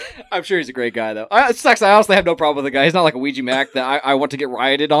 I'm sure he's a great guy, though. It sucks. I honestly have no problem with the guy. He's not like a Ouija Mac that I want to get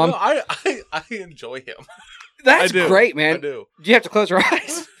rioted on. No, I enjoy him. That's I do. great, man. I do. Do you have to close your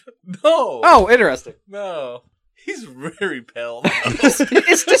eyes? No. Oh, interesting. No. He's very pale.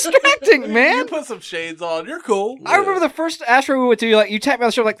 It's distracting, You man. put some shades on. You're cool. I remember the first Astro we went to. You tapped me on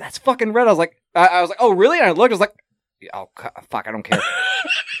the shoulder, like, that's fucking red. I was like, oh, really? And I looked. I was like, oh, fuck, I don't care.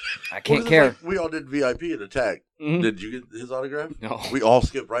 I What can't is it care. like we all did VIP at Attack. Mhm. Did you get his autograph? No. We all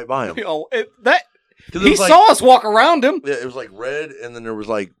skipped right by him. Oh, 'Cause it he was like- saw us walk around him. Yeah, it was like red, and then there was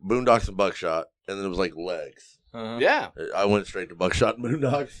like Boondocks and Buckshot, and then it was like legs. Uh-huh. Yeah. I went straight to Buckshot and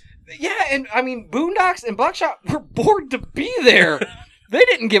Boondocks. Yeah, and I mean, Boondocks and Buckshot were bored to be there. They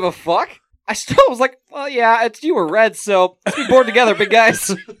didn't give a fuck. I still was like, well, yeah, it's you or Red, so let's be bored together, big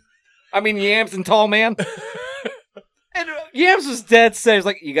guys. I mean, Yams and Tall Man. And Yams was dead set. He was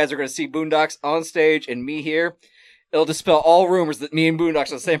like, you guys are going to see Boondocks on stage and me here. It'll dispel all rumors that me and Boondocks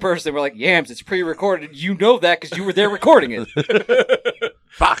are the same person. We're like, Yams, it's pre-recorded. You know that because you were there recording it.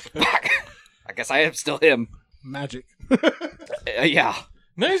 Fuck. Fuck. I guess I am still him. Magic. Yeah.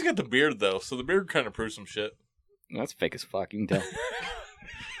 Now he's got the beard, though, so the beard kind of proves some shit. That's fake as fuck. You can tell.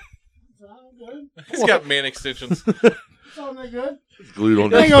 Sound good? He's got man extensions. Sound that good? It's glued on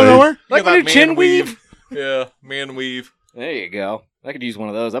They his ain't going face. nowhere. Like Look at my new that chin man weave. Yeah, man weave. There you go. I could use one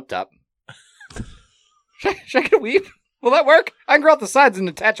of those up top. Should I get a weave? Will that work? I can grow out the sides and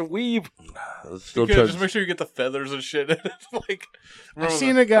attach a weave. Let's still You try. just make sure you get the feathers and shit. It's like, I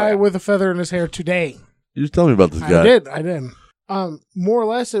seen a guy with a feather in his hair today. You just tell me about this guy. I did. More or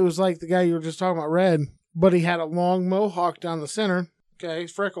less, it was like the guy you were just talking about, Red, but he had a long mohawk down the center. Okay,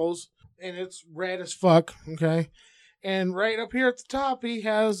 freckles, and it's red as fuck. Okay, and right up here at the top, he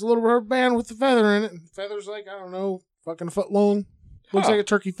has a little rubber band with the feather in it. Feather's like, I don't know, fucking a foot long. Looks Huh. like a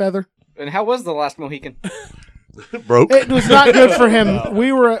turkey feather. And how was the last Mohican? Broke. It was not good for him.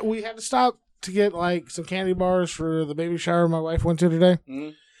 We had to stop to get like some candy bars for the baby shower my wife went to today.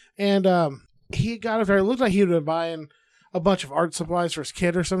 Mhm. And he got up there. It looked like he had been buying a bunch of art supplies for his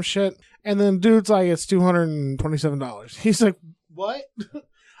kid or some shit. And then dude's like, it's $227. He's like, what?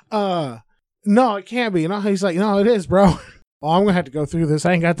 No, it can't be. No, he's like, no, it is, bro. Oh, I'm gonna have to go through this.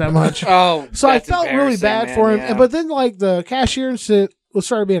 I ain't got that much. Oh, So I that's felt really embarrassing, bad man, for him. yeah. But then like the cashier and shit was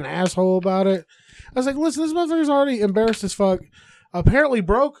started being an asshole about it. I was like, listen, this motherfucker's already embarrassed as fuck. Apparently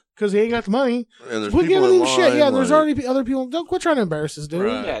broke because he ain't got the money. And there's We're people giving in him shit. line, Yeah, there's like- already other people. Don't quit trying to embarrass this dude.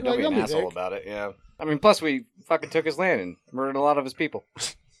 Right. Yeah, don't be an be asshole dick. about it, yeah. I mean, plus we fucking took his land and murdered a lot of his people.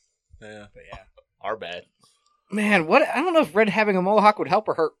 Yeah, but yeah, our bad. Man, what? I don't know if Red having a mohawk would help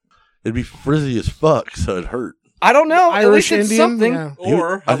or hurt. It'd be frizzy as fuck, so it hurt. I don't know. At Irish least it's Indian. something. Yeah.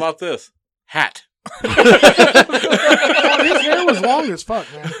 Or how about this hat? Oh, his hair was long as fuck,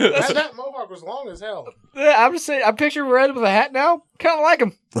 man. That mohawk was long as hell. Yeah, I'm just saying. I'm picturing Red with a hat now. Kind of like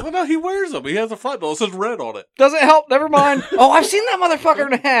him. Well, no, he wears them. He has a front door. It says red on it. Doesn't help. Never mind. Oh, I've seen that motherfucker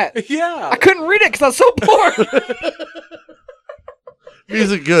in a hat. Yeah. I couldn't read it because I was so bored.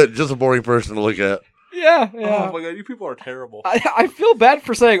 Music good, just a boring person to look at. Yeah, Oh yeah. my god, you people are terrible. I feel bad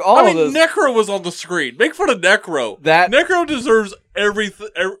for saying all I mean, of this. Necro was on the screen. Make fun of Necro. That- Necro deserves everything.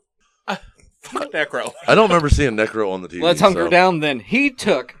 Fuck Necro. I don't remember seeing Necro on the TV. Let's hunker so- down then. He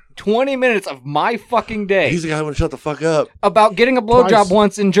took 20 minutes of my fucking day He's the guy who wouldn't shut the fuck up. about getting a blowjob Twice.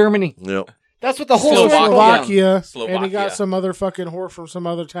 once in Germany. Yep. That's what the whole Slovakia. Slovakia, and he got some other fucking whore from some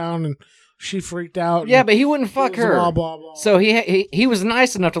other town, and she freaked out. Yeah, and but he wouldn't it fuck was her. Blah blah blah. So he was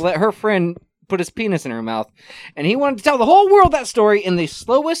nice enough to let her friend put his penis in her mouth. And he wanted to tell the whole world that story in the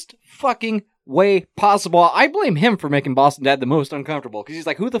slowest fucking way possible. I blame him for making Boston Dad the most uncomfortable. Because he's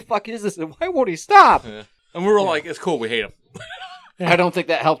like, who the fuck is this? And why won't he stop? Yeah. And we were like, it's cool, we hate him. I don't think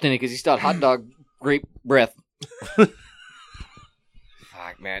that helped any because he still had hot dog grape breath.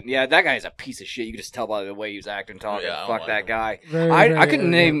 Fuck, man. Yeah, that guy is a piece of shit. You can just tell by the way he was acting, talking. Yeah, I don't Fuck like that him. guy. Very, I very,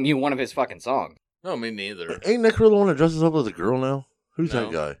 couldn't very name you one of his fucking songs. No, me neither. Ain't Nick the one that dresses up as a girl now? Who's No.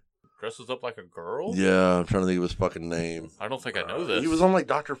 that guy? Dresses up like a girl? Yeah, I'm trying to think of his fucking name. I don't think I know this. He was on like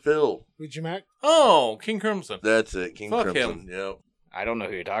Dr. Phil. Ouija Mac? Oh, King Crimson. That's it, King Fuck Crimson. him. Yep. I don't know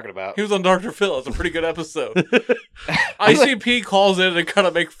who you're talking about. He was on Dr. Phil. It's a pretty good episode. ICP calls in and kind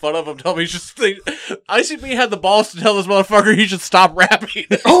of make fun of him. Tell me he should think. ICP had the balls to tell this motherfucker he should stop rapping.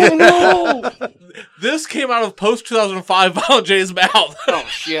 Oh, no! This came out of post 2005 Violent J's mouth. Oh,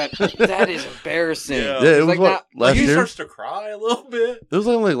 shit. That is embarrassing. Yeah. Yeah, it It's was like what, last he year? starts to cry a little bit. It was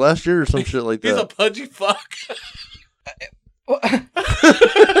like last year or some shit like He's a that. pudgy fuck.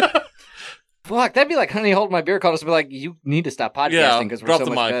 Fuck, that'd be like Honey Hold My Beer called us to be like, you need to stop podcasting Yeah, because we're drop so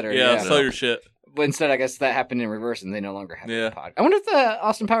the much mic. better. Yeah, sell your shit. But instead, I guess that happened in reverse and they no longer have Yeah. a pod. I wonder if the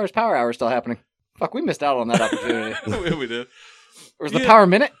Austin Powers Power Hour is still happening. Fuck, we missed out on that opportunity. We did. Or is the Yeah. Power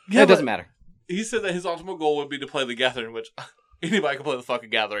Minute? Yeah, It doesn't but- matter. He said that his ultimate goal would be to play the Gathering, which anybody can play the fucking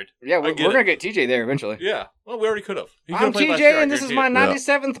Gathering. Yeah, I we're get going to it. get TJ there eventually. Yeah. Well, we already could have. I'm TJ, and this is my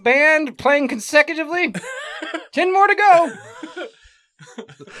 97th band playing consecutively. 10 more to go.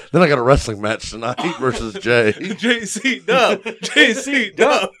 Then I got a wrestling match tonight versus Jay. JC Dub. JC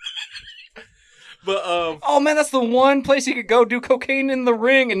Dub. But, Oh, man, that's the one place he could go do cocaine in the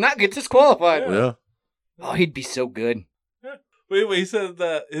ring and not get disqualified. Yeah. Oh, he'd be so good. but anyway, he said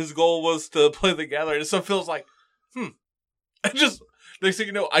that his goal was to play the Gathering, and so feels like, And just, next thing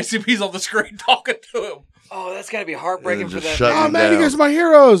you know, ICP's on the screen talking to him. Oh, that's got to be heartbreaking And for just that. shut Oh, him man, you down. guys are my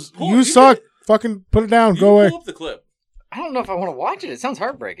heroes. Pull- You you suck. Fucking put it down. You Go away. pull up the clip. I don't know if I want to watch it. It sounds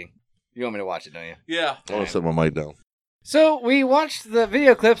heartbreaking. You want me to watch it, don't you? Yeah. I want to set my mic down. So we watched the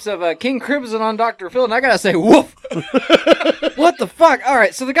video clips of King Crimson on Dr. Phil, and I gotta say, woof! What the fuck? All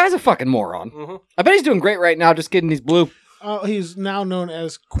right, so the guy's a fucking moron. Mm-hmm. I bet he's doing great right now, just kidding, he's blue. He's now known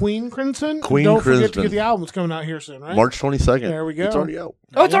as Queen Crimson. Queen Don't forget to Crimson. get the album's coming out here soon, right? March 22nd. There we go. It's already out.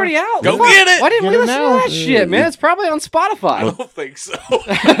 Oh, it's already out. Go Fuck. get it! Why didn't Get we it listen now. to that shit, man? It's probably on I Spotify. don't think so.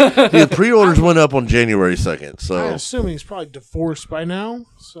 The pre-orders went up on January 2nd, I so assume he's probably divorced by now.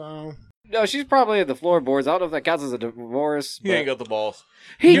 So No, she's probably at the floorboards. I don't know if that counts as a divorce. He ain't got the balls.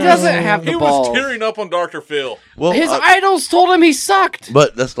 He No. doesn't have the He balls. was tearing up on Dr. Phil. well, His idols told him he sucked.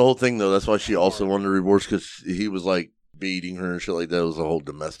 but that's the whole thing, though. That's why she also wanted to divorce because he was like beating her and shit like that. It was a whole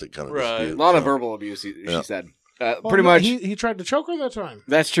domestic kind of Right. dispute. A lot of so. verbal abuse, she Yeah. said. Well, Pretty no, much. He tried to choke her that time.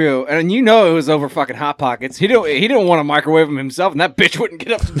 That's true, and you know it was over fucking Hot Pockets. He didn't want to microwave him himself, and that bitch wouldn't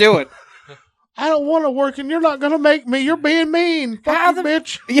get up to do it. I don't want to work, and you're not gonna make me. You're being mean. Fuck How you, the-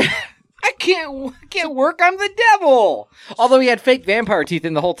 bitch. Yeah, I can't work. I'm the devil. Although he had fake vampire teeth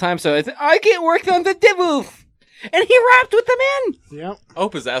in the whole time, so I can't work. I'm the devil, and he rapped with them in. Yep. I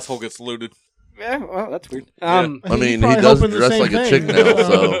hope his asshole gets looted. Yeah, well, that's weird. I mean, He's he probably does hoping the dress same like a thing. chick now,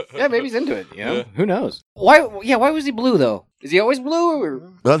 so. Yeah, maybe he's into it. You know, Yeah. who knows? Why? Yeah, why was he blue though? Is he always blue?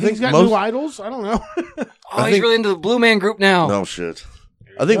 Or But I think He's got most. new idols. I don't know. oh, I he's think- really into the Blue Man Group now. No shit.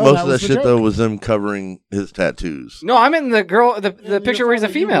 I think No, most that of that was the shit, though, joke. was them covering his tattoos. No, I'm in the girl. The picture where he's a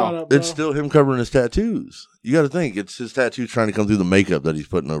female. It's still him covering his tattoos. You got to think, it's his tattoos trying to come through the makeup that he's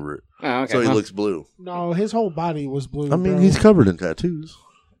putting over it. Oh, okay. So he well, looks blue. No, his whole body was blue. I mean, bro. he's covered in tattoos.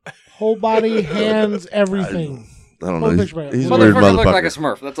 whole body, hands, everything. I don't Well, know. picture it. He's a weird motherfucker looked like a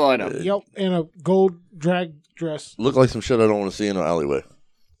motherfucker. Smurf. That's all I know. Yep, in a gold drag dress. Look like some shit I don't want to see in an alleyway.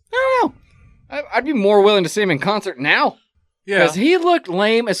 I don't know. I'd be more willing to see him in concert now. Yeah. Because he looked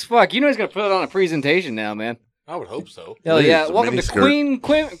lame as fuck. You know he's going to put it on a presentation now, man. I would hope so. Hell It yeah. is a Welcome to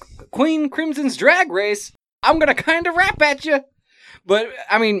miniskirt. Queen Crimson's Drag Race. I'm going to kind of rap at you. But,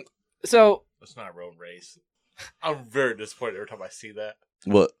 I mean, so... That's not a road race. I'm very disappointed every time I see that.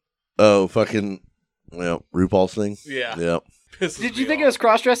 What? Oh, fucking, RuPaul's thing? Yeah. Yeah. Pisses Did me you think it off. was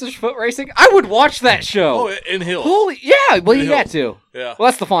cross-dressers foot racing? I would watch that show. Oh, in heels. Holy... Yeah, well, you In got heels. to. Yeah. Well,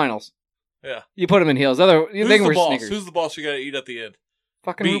 that's the finals. Yeah. You put them in heels. They Who's can the wear boss? sneakers. Who's the boss you gotta eat at the end?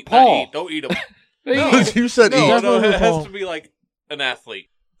 Fucking Beat, not RuPaul. eat. Don't eat them. No. You said No, eat. no, Definitely it has RuPaul. to be like an athlete.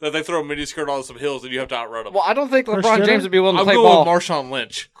 That they throw a miniskirt on some hills and you have to outrun them. Well, I don't think Chris LeBron Jenner? James would be willing to I'm play going ball. with Marshawn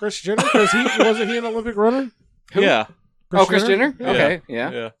Lynch. Chris Jenner, because wasn't he an Olympic runner? Who? Yeah. Chris Jenner? Yeah. Okay, yeah.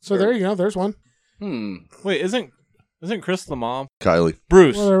 Yeah. So there you go. There's one. Wait, isn't Chris the mom? Kylie.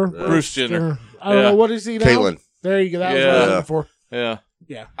 Bruce. Whatever. Bruce Jenner. I don't Yeah. know. What is he now? Caitlyn. There you go. That was what I Yeah. was looking for. Yeah.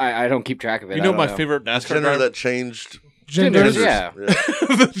 Yeah. I don't keep track of it. You I know don't my favorite NASCAR Jenner driver? that changed Genders. Yeah.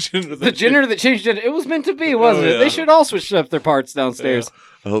 The gender that changed it. It was meant to be, wasn't it? yeah. They should all switch up their parts downstairs.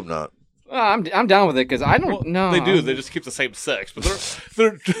 I hope not. I'm down with it because I don't know. They do. They just keep the same sex, but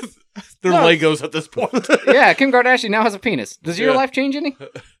they're Legos at this point. Yeah, Kim Kardashian now has a penis. Does your Yeah. life change any?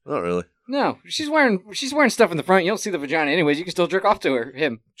 Not really. No, she's wearing stuff in the front. You don't see the vagina anyways. You can still jerk off to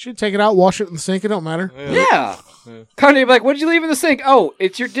him. She'd take it out, wash it in the sink. It don't matter. Yeah. Kanye be like, "What'd you leave in the sink?" Oh,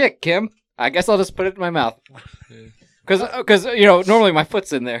 it's your dick, Kim. I guess I'll just put it in my mouth. Because normally my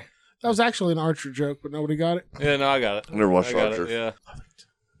foot's in there. That was actually an Archer joke, but nobody got it. Yeah, no, I got it. I never watched I got Archer. it. Yeah.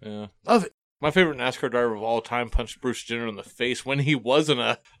 Yeah. Love it. My favorite NASCAR driver of all time punched Bruce Jenner in the face when he wasn't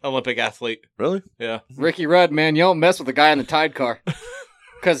an Olympic athlete. Really? Yeah. Ricky Rudd, man, you don't mess with the guy in the Tide car.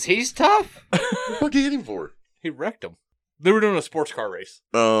 Because he's tough. What did you hit him for? He wrecked him. They were doing a sports car race.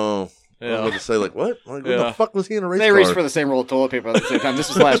 Oh. I was Yeah. about to say, like, what? Like, what Yeah. the fuck was he in a race They car? reached for the same roll of toilet paper at the same time. This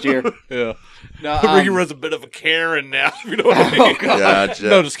was last year. Yeah. No, Ricky Rudd's a bit of a Karen now. You know what I mean? Oh, God. Gotcha.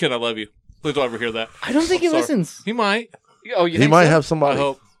 No, just kidding. I love you. Please don't ever hear that. I don't think he Sorry. listens. He might. Oh, you He think might so? have I somebody.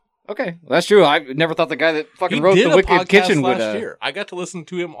 hope. Okay, well, that's true. I never thought the guy that fucking He wrote did the a Wicked podcast Kitchen would. last year. I got to listen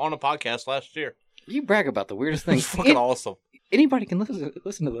to him on a podcast last year. You brag about the weirdest It's things. fucking awesome. Anybody can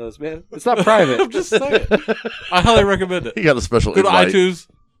listen to those, man. It's not private. I'm just saying. I highly recommend it. He got a special Go to invite. iTunes,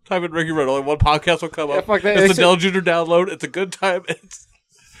 type in Ricky Rudd. Only one podcast will come Yeah, up. fuck that. It's a Dell Jr. download. It's a good time.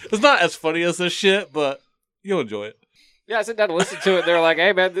 It's not as funny as this shit, but you'll enjoy it. Yeah, I sat down to listen to it. They're like,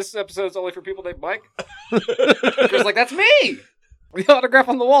 "Hey, man, this episode's only for people named Mike." Chris like, "That's me." The autograph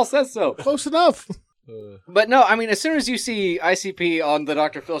on the wall says so. Close enough. But no, I mean, as soon as you see ICP on the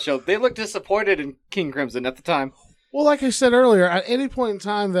Dr. Phil show, they look disappointed in King Crimson at the time. Well, like I said earlier, at any point in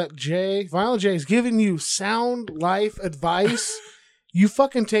time that Violent J is giving you sound life advice, you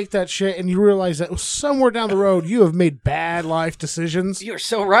fucking take that shit and you realize that somewhere down the road you have made bad life decisions. You're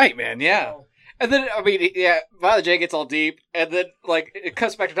so right, man. Yeah. And then, I mean, yeah, Violet J gets all deep, and then, like, it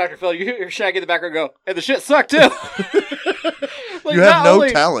cuts back to Dr. Phil. You hear Shaggy in the background go, and the shit sucked, too. Like, You have not no only-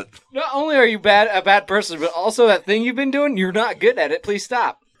 talent. Not only are you a bad person, but also that thing you've been doing, you're not good at it. Please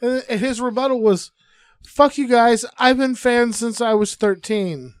stop. And his rebuttal was, "Fuck you guys, I've been fans since I was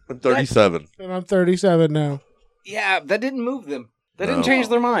 13. I'm 37. And I'm 37 now." Yeah, that didn't move them. That No. didn't change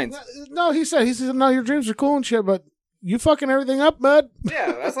their minds. No, he said, "No, your dreams are cool and shit, but you fucking everything up, bud."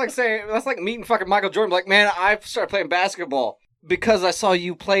 Yeah, that's like meeting fucking Michael Jordan. Like, man, I started playing basketball because I saw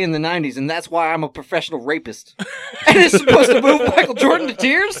you play in the 90s, and that's why I'm a professional rapist. And it's supposed to move Michael Jordan to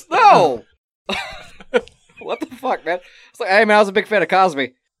tears? No! What the fuck, man? It's like, hey, man, I was a big fan of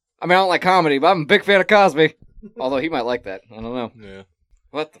Cosby. I mean, I don't like comedy, but I'm a big fan of Cosby. Although he might like that. I don't know. Yeah.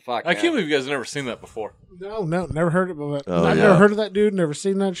 What the fuck, I man? can't believe you guys have never seen that before. No, never heard of it. Oh, I've yeah. never heard of that dude, never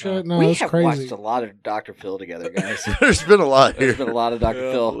seen that shit. No, we it's have crazy. watched a lot of Dr. Phil together, guys. There's been a lot here. There's been a lot of Dr.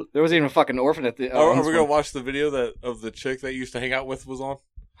 Yeah. Phil. There was even a fucking orphan at the... Are we going to watch the video that of the chick that you used to hang out with was on?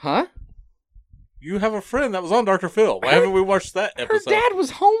 Huh? You have a friend that was on Dr. Phil. Why haven't we watched that Her episode? dad was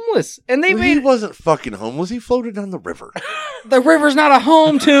homeless, and they He made... wasn't fucking homeless. He floated down the river. The river's not a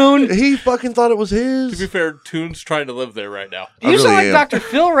home tune. He fucking thought it was To his. be fair, Toon's trying to live there right now. I You sound really like am. Dr.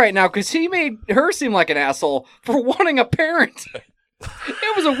 Phil right now because he made her seem like an asshole for wanting a parent.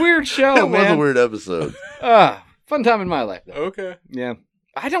 It was a weird show, It was man. a weird episode. Fun time in my life. Though. Okay. Yeah,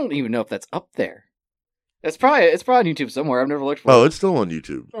 I don't even know if that's up there. It's probably on YouTube somewhere. I've never looked for Oh, it. it's still on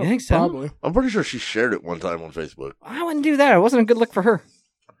YouTube. You think so? Probably. I'm pretty sure she shared it one time on Facebook. I wouldn't do that. It wasn't a good look for her.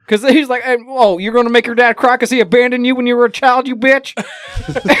 Because he's like, hey, "Oh, you're going to make your dad cry because he abandoned you when you were a child, you bitch."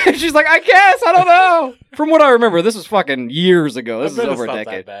 And she's like, "I guess. I don't know." From what I remember, this was fucking years ago. This I is bet over it's a not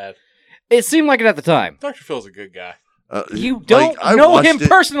decade. that bad. It seemed like it at the time. Dr. Phil's a good guy. You don't I know watched him it,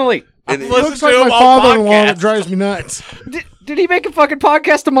 personally. and I've it- listened Looks like to my him on father-in-law that podcasts. drives me nuts. Did he make a fucking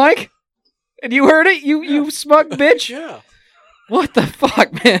podcast to Mike? And you heard it? You smug bitch? Yeah. What the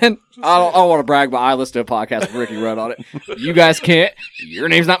fuck, man? I don't want to brag, but I listened to a podcast with Ricky Rudd on it. You guys can't. Your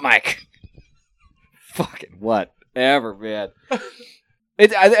name's not Mike. Fucking whatever, man.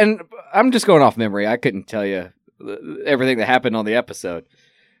 And I'm just going off memory. I couldn't tell you everything that happened on the episode.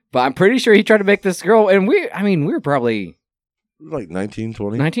 But I'm pretty sure he tried to make this girl, and we were probably like 19,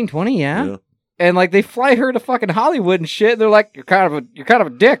 20. 1920, yeah? Yeah. And like they fly her to fucking Hollywood and shit. And they're like, you're kind of a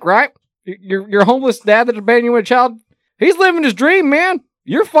dick, right? Your homeless dad that abandoned you when a child. He's living his dream, man.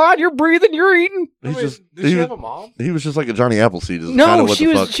 You're fine. You're breathing. You're eating. He's Wait, just, did he, she have a mom? he was just like a Johnny Appleseed. Is No, kinda what she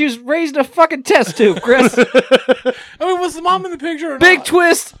the was fuck. she was raised in a fucking test tube, Chris. I mean, was the mom in the picture or Big not?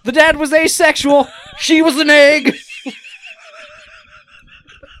 twist. The dad was asexual. She was an egg.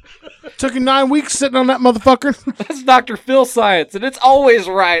 Took you 9 weeks sitting on that motherfucker. That's Dr. Phil science, and it's always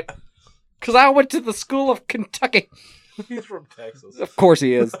right. Because I went to the school of Kentucky. He's from Texas. Of course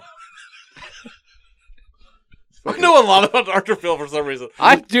he is. I know a lot about Dr. Phil for some reason.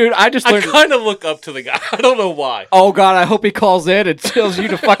 I just I learned. kind of look up to the guy. I don't know why. Oh God, I hope he calls in and tells you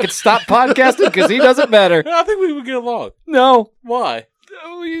to fucking stop podcasting because he does it better. I think we would get along. No. Why?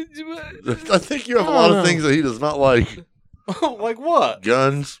 I think you have a lot of things that he does not like. Like what?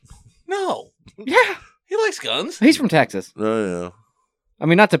 Guns. No. Yeah. He likes guns. He's from Texas. Oh, yeah. I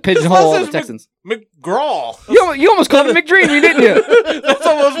mean, not to pigeonhole all the Texans. McGraw. You almost called him McDreamy, didn't you? That's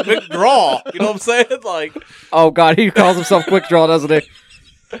almost McGraw. You know what I'm saying? Like, Oh God, he calls himself Quick Draw, doesn't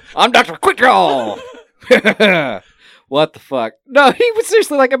he? I'm Dr. Quick Draw. What the fuck? No, he would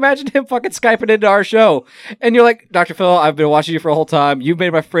seriously, like, imagine him fucking Skyping into our show. And you're like, Dr. Phil, I've been watching you for a whole time. You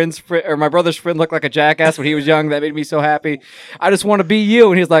made my my brother's friend look like a jackass when he was young. That made me so happy. I just want to be you.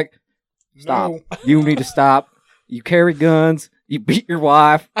 And he's like, stop. No. You need to stop. You carry guns. You beat your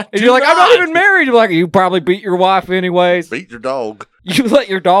wife. And do you're like, I'm not not. even married. You're like, you probably beat your wife anyways. Beat your dog. You let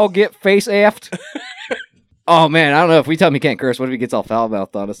your dog get face effed. Oh man, I don't know if we tell him he can't curse. What if he gets all foul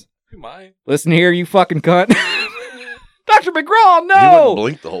mouthed on us? you might. Listen here, you fucking cunt. Dr. McGraw, He wouldn't no.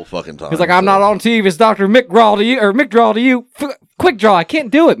 blink the whole fucking time. He's like, I'm not on TV. It's Dr. McGraw to you, or McDraw to you. Quick Draw. I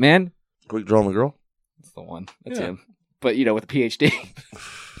can't do it, man. Quick Draw McGraw. That's the one. That's Yeah. him. But with a PhD.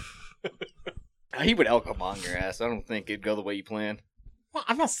 He would elk on your ass. I don't think it'd go the way you planned. Well,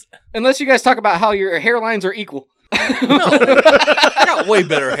 I'm not. Unless you guys talk about how your hairlines are equal. No. I got way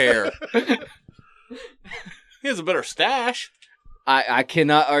better hair. He has a better stash. I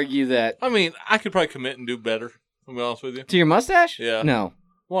cannot argue that. I mean, I could probably commit and do better. I'll be honest with you. To your mustache? Yeah. No.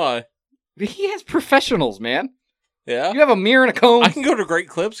 Why? He has professionals, man. Yeah. You have a mirror and a comb. I can go to Great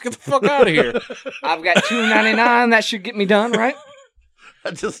Clips. Get the fuck out of here. I've got $2.99. That should get me done, right? I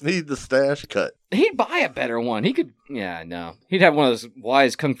just need the stash cut. He'd buy a better one. He could. Yeah, no. He'd have one of those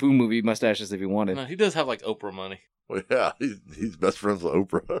wise kung fu movie mustaches if he wanted. No, he does have like Oprah money. Well, yeah, he's best friends with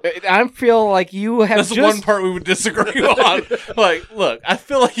Oprah. I feel like you have That's just... the one part we would disagree on. Like, look, I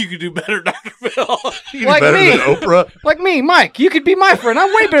feel like you could do better, Dr. Phil. You Like better me. than Oprah. Like me, Mike. You could be my friend.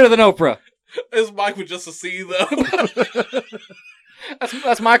 I'm way better than Oprah. Is Mike with just a C, though?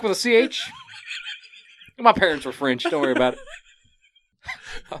 That's Mike with a CH. My parents were French. Don't worry about it.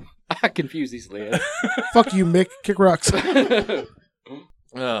 I confuse easily. Fuck you, Mick. Kick rocks.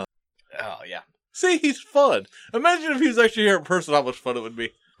 Oh, yeah. see, he's fun. Imagine if he was actually here in person, how much fun it would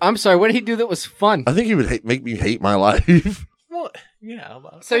be. I'm sorry. What did he do that was fun? I think he would make me hate my life. What? Yeah.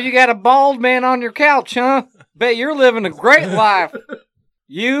 So you got a bald man on your couch, huh? Bet you're living a great life.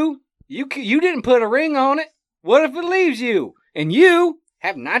 You didn't put a ring on it. What if it leaves you? And you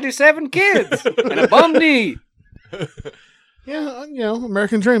have 97 kids and a bum knee. Yeah,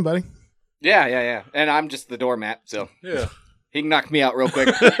 American dream, buddy. Yeah. And I'm just the doormat, so Yeah. he can knock me out real quick.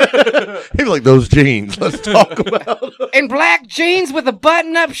 He'd be like, those jeans. Let's talk about them. In black jeans with a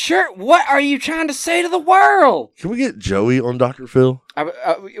button-up shirt. What are you trying to say to the world? Can we get Joey on Dr. Phil?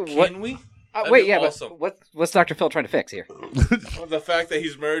 What? Can we? Wait, be yeah, awesome. but what's Dr. Phil trying to fix here? The fact that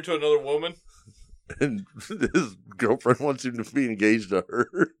he's married to another woman. And his girlfriend wants him to be engaged to her.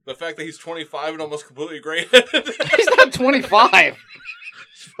 The fact that he's 25 and almost completely gray-headed. He's not 25.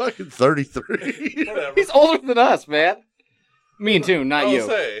 He's fucking 33. Whatever. He's older than us, man. Me and Toon, not I'll you.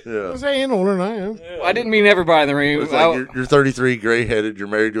 say. I Yeah. was saying older than I am. Yeah. I didn't mean everybody in the room. It's like you're 33, gray-headed, you're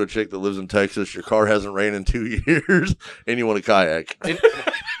married to a chick that lives in Texas, your car hasn't ran in 2 years, and you want a kayak.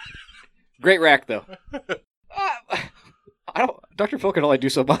 Great rack, though. Dr. Phil can only do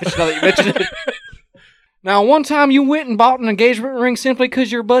so much now that you mentioned it. Now, one time you went and bought an engagement ring simply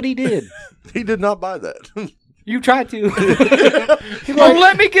because your buddy did. He did not buy that. You tried to. Well,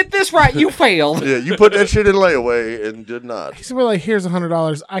 let me get this right. You failed. Yeah, you put that shit in layaway and did not. He's gonna be like, here's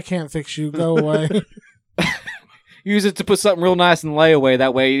 $100. I can't fix you. Go away. Use it to put something real nice in layaway.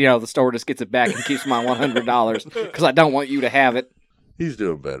 That way, the store just gets it back and keeps my $100 because I don't want you to have it. He's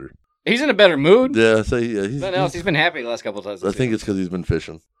doing better. He's in a better mood. Yeah, so yeah, Nothing else. He's been happy the last couple of times. I think it's because he's been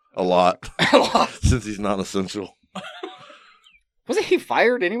fishing a lot A lot. since he's non-essential. Wasn't he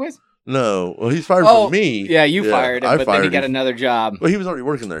fired anyways? No, well, he's fired from me. Yeah, you fired him, I but then fired he got him. another job. Well, he was already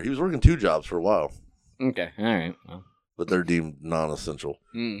working there. He was working 2 jobs for a while, Okay, all right. Well, but they're deemed non-essential.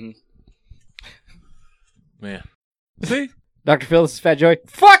 mm-hmm. Man. See? Dr. Phil, this is Fat Joey.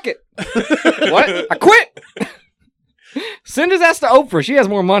 Fuck it! What? I quit! Send his ass to Oprah. She has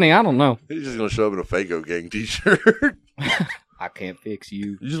more money. I don't know. He's just gonna show up in a Fago Gang t-shirt. I can't fix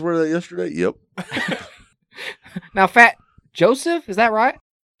you. You just wear that yesterday? Yep. Now, Fat Joseph, is that right?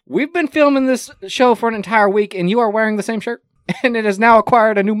 We've been filming this show for an entire week, and you are wearing the same shirt? And it has now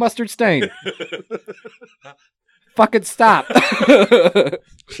acquired a new mustard stain. Fucking stop.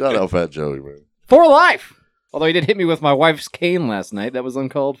 Shout out Fat Joey, man. For life. Although he did hit me with my wife's cane last night. That was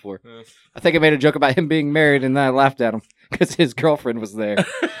uncalled for. Yeah. I think I made a joke about him being married, and then I laughed at him because his girlfriend was there.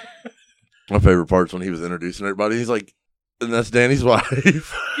 My favorite part's when he was introducing everybody. He's like, and that's Danny's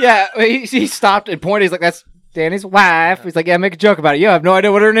wife. Yeah, he stopped and pointed. He's like, that's Danny's wife. He's like, yeah, make a joke about it. You have no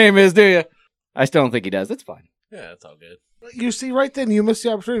idea what her name is, do you? I still don't think he does. That's fine. Yeah, that's all good. You see, right then, you missed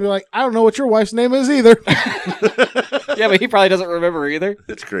the opportunity to be like, I don't know what your wife's name is either. Yeah, but he probably doesn't remember either.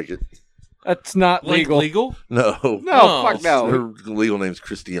 It's Cricket. That's not Like legal. legal? No. No, Oh, fuck no. Her legal name's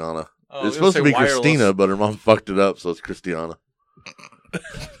Christiana. Oh, It's I was supposed to gonna be say wireless. Christina, but her mom fucked it up, so it's Christiana.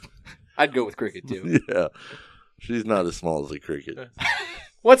 I'd go with cricket, too. Yeah. She's not as small as a cricket.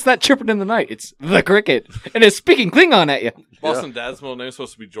 What's that chirping in the night? It's the cricket. And it's speaking Klingon at you. Boston Dad's middle name's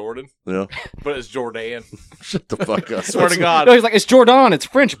supposed to be Jordan, Yeah. but it's Jordan. Shut the fuck up. Swear to God. No, he's like, it's Jordan. It's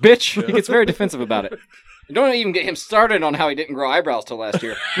French, bitch. He gets very defensive about it. And don't even get him started on how he didn't grow eyebrows till last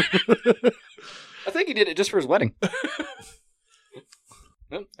year. I think he did it just for his wedding.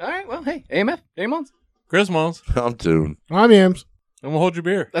 All right, well, hey, AMF, Damons. Chris Mons. I'm tuned. I'm Yams. And we'll hold your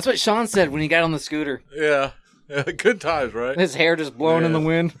beer. That's what Sean said when he got on the scooter. Yeah. Good times, right? His hair just blowing in the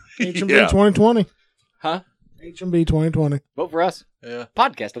wind. H.M.B. Yeah. 2020. Huh? H.M.B. 2020. Vote for us. Yeah.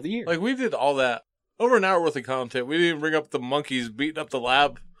 Podcast of the year. Like, we did all that. Over an hour worth of content. We didn't even bring up the monkeys beating up the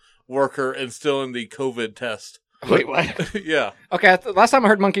lab worker and stealing the COVID test. Wait, what? Yeah. Okay, last time I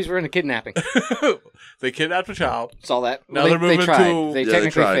heard monkeys were into kidnapping. They kidnapped a child. Saw that. Now they're moving they tried. to- They Yeah,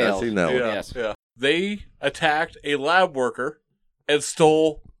 technically tried. I failed. seen that one. Yeah. Yes. Yeah. They attacked a lab worker and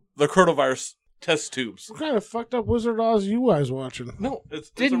stole the coronavirus test tubes. What kind of fucked up Wizard of Oz you guys watching? No,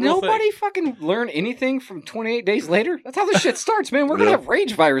 it's Did a real nobody thing. fucking learn anything from 28 days later? That's how this shit starts, man. We're going to Yeah. have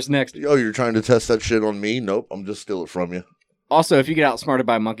rage virus next. Oh, you're trying to test that shit on me? Nope. I'm just steal it from you. Also, if you get outsmarted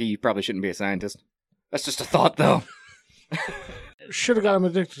by a monkey, you probably shouldn't be a scientist. That's just a thought, though. Should have got him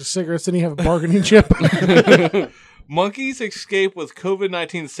addicted to cigarettes, then you have a bargaining chip. Monkeys escape with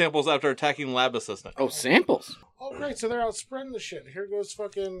COVID-19 samples after attacking lab assistant. Oh, samples. Oh, great. So they're out spreading the shit. Here goes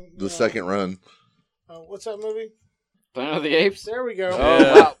fucking... The second run. what's that movie? Planet of the Apes? There we go. Oh,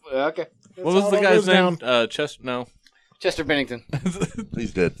 Yeah. wow. Okay. That's What was how the it all guy's goes name? down. No. Chester Bennington.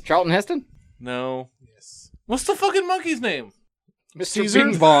 He's dead. Charlton Heston? No. Yes. What's the fucking monkey's name? Mr. Caesar?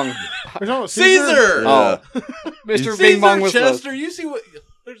 Bing Bong. We're talking about Caesar! Oh. Mr. Bing Bong was close. Chester, you see what...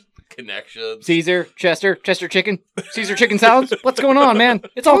 There's connections. Caesar, Chester chicken, Caesar chicken salads. What's going on, man?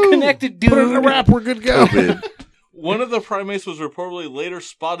 It's all connected, dude. Put it in a wrap. We're good to go. COVID. One of the primates was reportedly later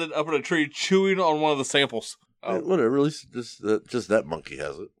spotted up in a tree chewing on one of the samples. Whatever. At least just that monkey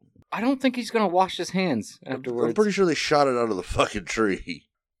has it. I don't think he's gonna wash his hands afterwards. I'm pretty sure they shot it out of the fucking tree.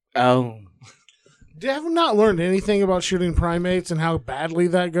 Oh. Have we not learned anything about shooting primates and how badly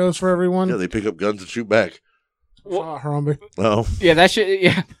that goes for everyone? Yeah, they pick up guns and shoot back. Harambe. Oh. Yeah, that shit.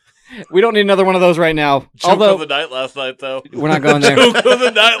 Yeah. We don't need another one of those right now. Joke Although of the night last night, though. we're not going there. Joke of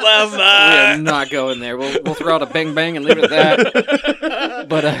the night last We night. are not going there. We'll throw out a bang bang and leave it at that.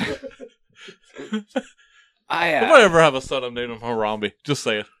 But If I ever have a son, I'm naming him Harambe. Just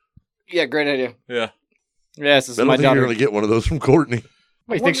saying. yeah, great idea. Yeah. Yes, this I is don't my think you're daughter. going to get one of those from Courtney.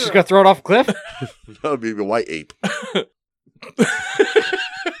 What, you think she's gonna throw it off a cliff? That would be a white ape.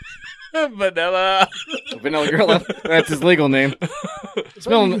 Vanilla. Vanilla Gorilla. That's his legal name.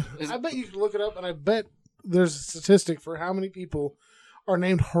 Smelling. I bet you can look it up, and I bet there's a statistic for how many people are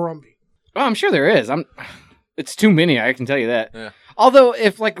named Harambe. Oh, I'm sure there is. It's too many. I can tell you that. Yeah. Although,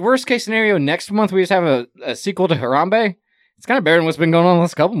 if like worst case scenario, next month we just have a sequel to Harambe, it's kind of better than what's been going on the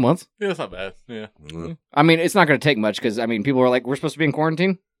last couple months. Yeah, it's not bad. Yeah. I mean, it's not going to take much because people are like, we're supposed to be in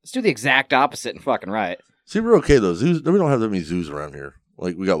quarantine. Let's do the exact opposite and fucking riot. See, we're okay though. Zoos. We don't have that many zoos around here.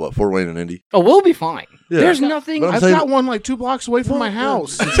 Like we got what, Fort Wayne and Indy. Oh, we'll be fine. Yeah. There's nothing. But I'm I've saying- got one like 2 blocks away from my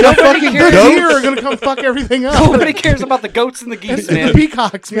house. Nobody The cares. deer are gonna come fuck everything up. Nobody cares about the goats and the geese, It's the man.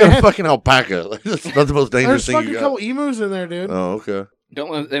 peacocks, You got a man. fucking alpaca. Like, that's not the most dangerous There's thing fucking you a got. couple emus in there, dude. Oh, okay.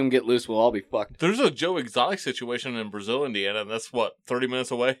 Don't let them get loose. We'll all be fucked. There's a Joe Exotic situation in Brazil, Indiana, and that's what, 30 minutes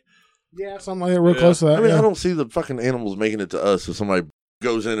away? Yeah, something like that. Real Yeah. close to that. I mean, yeah. I don't see the fucking animals making it to us if somebody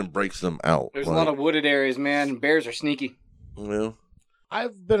goes in and breaks them out. There's a lot of wooded areas, man. Bears are sneaky. Well,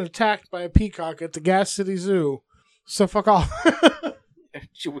 I've been attacked by a peacock at the Gas City Zoo. So fuck off.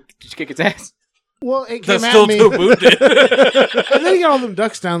 Did you kick its ass? Well, it came That's at still me. too booted. And then you got all them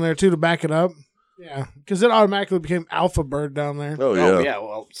ducks down there, too, to back it up. Yeah, because it automatically became alpha bird down there. oh yeah. Oh, yeah.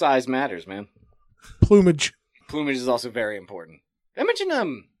 Well, size matters, man. Plumage. Plumage is also very important. I mentioned,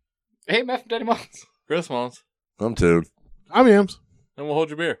 hey, Matt from Daddy Moms. Chris Mons. I'm tuned. I'm Yams. And we'll hold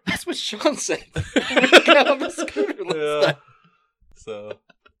your beer. That's what Sean said. When he got on the scooter last night. So,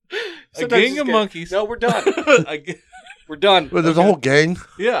 a Sometimes gang it's of good. monkeys. No, we're done. A ga- We're done. Wait, there's a whole gang?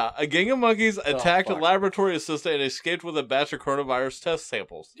 Yeah, a gang of monkeys attacked a fuck. laboratory assistant and escaped with a batch of coronavirus test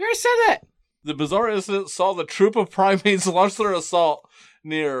samples. You already said that. The bizarre incident saw the troop of primates launch their assault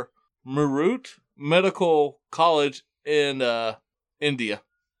near Meerut Medical College in India.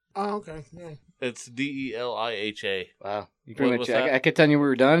 Oh, okay. Yeah. It's Deliha. Wow. You What pretty was much, that? I kept telling you we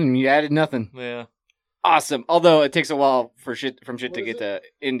were done, and you added nothing. Yeah. Awesome. Although it takes a while for shit What to is get to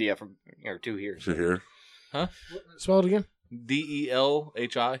India or to here. Sit here. Spell it again. Delhi.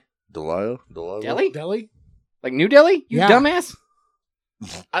 Delia? Delhi? Delhi. Like New Delhi? You Yeah. dumbass.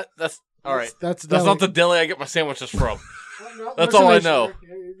 That's all right. That's That's Delhi. not the deli I get my sandwiches from. No, That's all I make know. sure.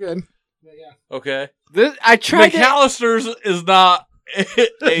 Yeah, you're good. But yeah. Okay. I tried to. McAllister's is not a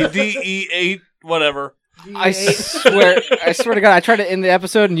DE8 whatever. I swear to God, I tried to end the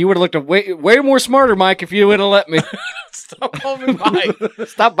episode, and you would have looked way more smarter, Mike, if you would have let me. Stop calling me Mike.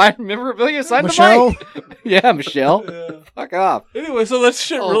 Stop buying memorabilia. Sign Michelle. the Mike. Yeah, Michelle. Yeah. Fuck off. Anyway, so that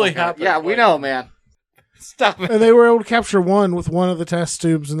shit Oh really my God. happened. Yeah, we Like, know, man. Stop it. And they were able to capture one with one of the test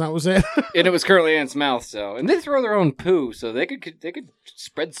tubes, and that was it. And it was currently in its mouth, so. And they throw their own poo, so they could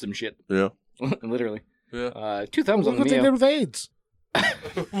spread some shit. Yeah. Literally. Yeah. 2 thumbs Look on what the they did Neo. with AIDS. Did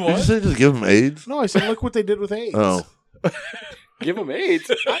you What? say just give him AIDS? No, I said look what they did with AIDS. Oh. Give him AIDS.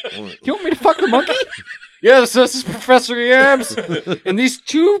 You want me to fuck the monkey? Yes, this is Professor Yams. And these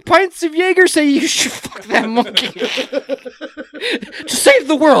 2 pints of Jaeger say you should fuck that monkey. To save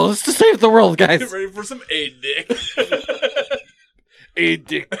the world. It's to save the world, Get guys. ready for some aid, Dick. Hey,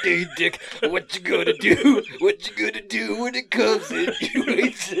 Dick. What you gonna do? What you gonna do when it comes in?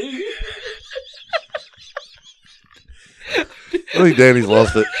 I think Danny's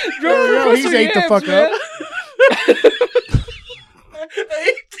lost it. Yeah, he's ate the fuck up.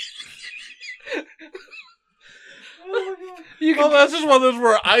 You Oh, can, that's just one of those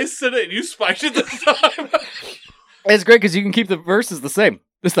where I said it and you spiked it this time. it's great because you can keep the verses the same.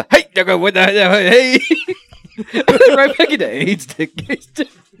 It's the hey, they're going with the hey, right back into AIDS, Dick.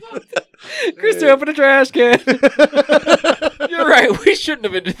 Chris, open a trash can. You're right. We shouldn't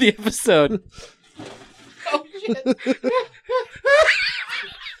have ended the episode. Oh shit.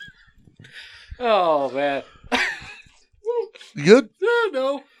 Oh man. You good?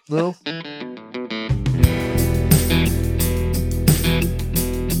 No. No?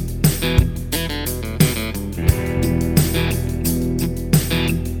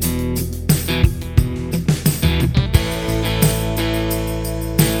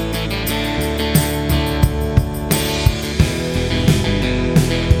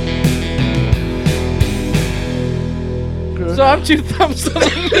 So I'm 2 thumbs on the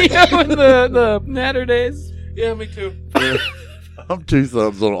Neo in the Natter days. Yeah, me too. I'm 2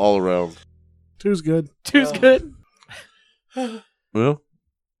 thumbs on all around. Two's good. 2's good. Well,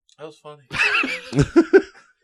 That was funny.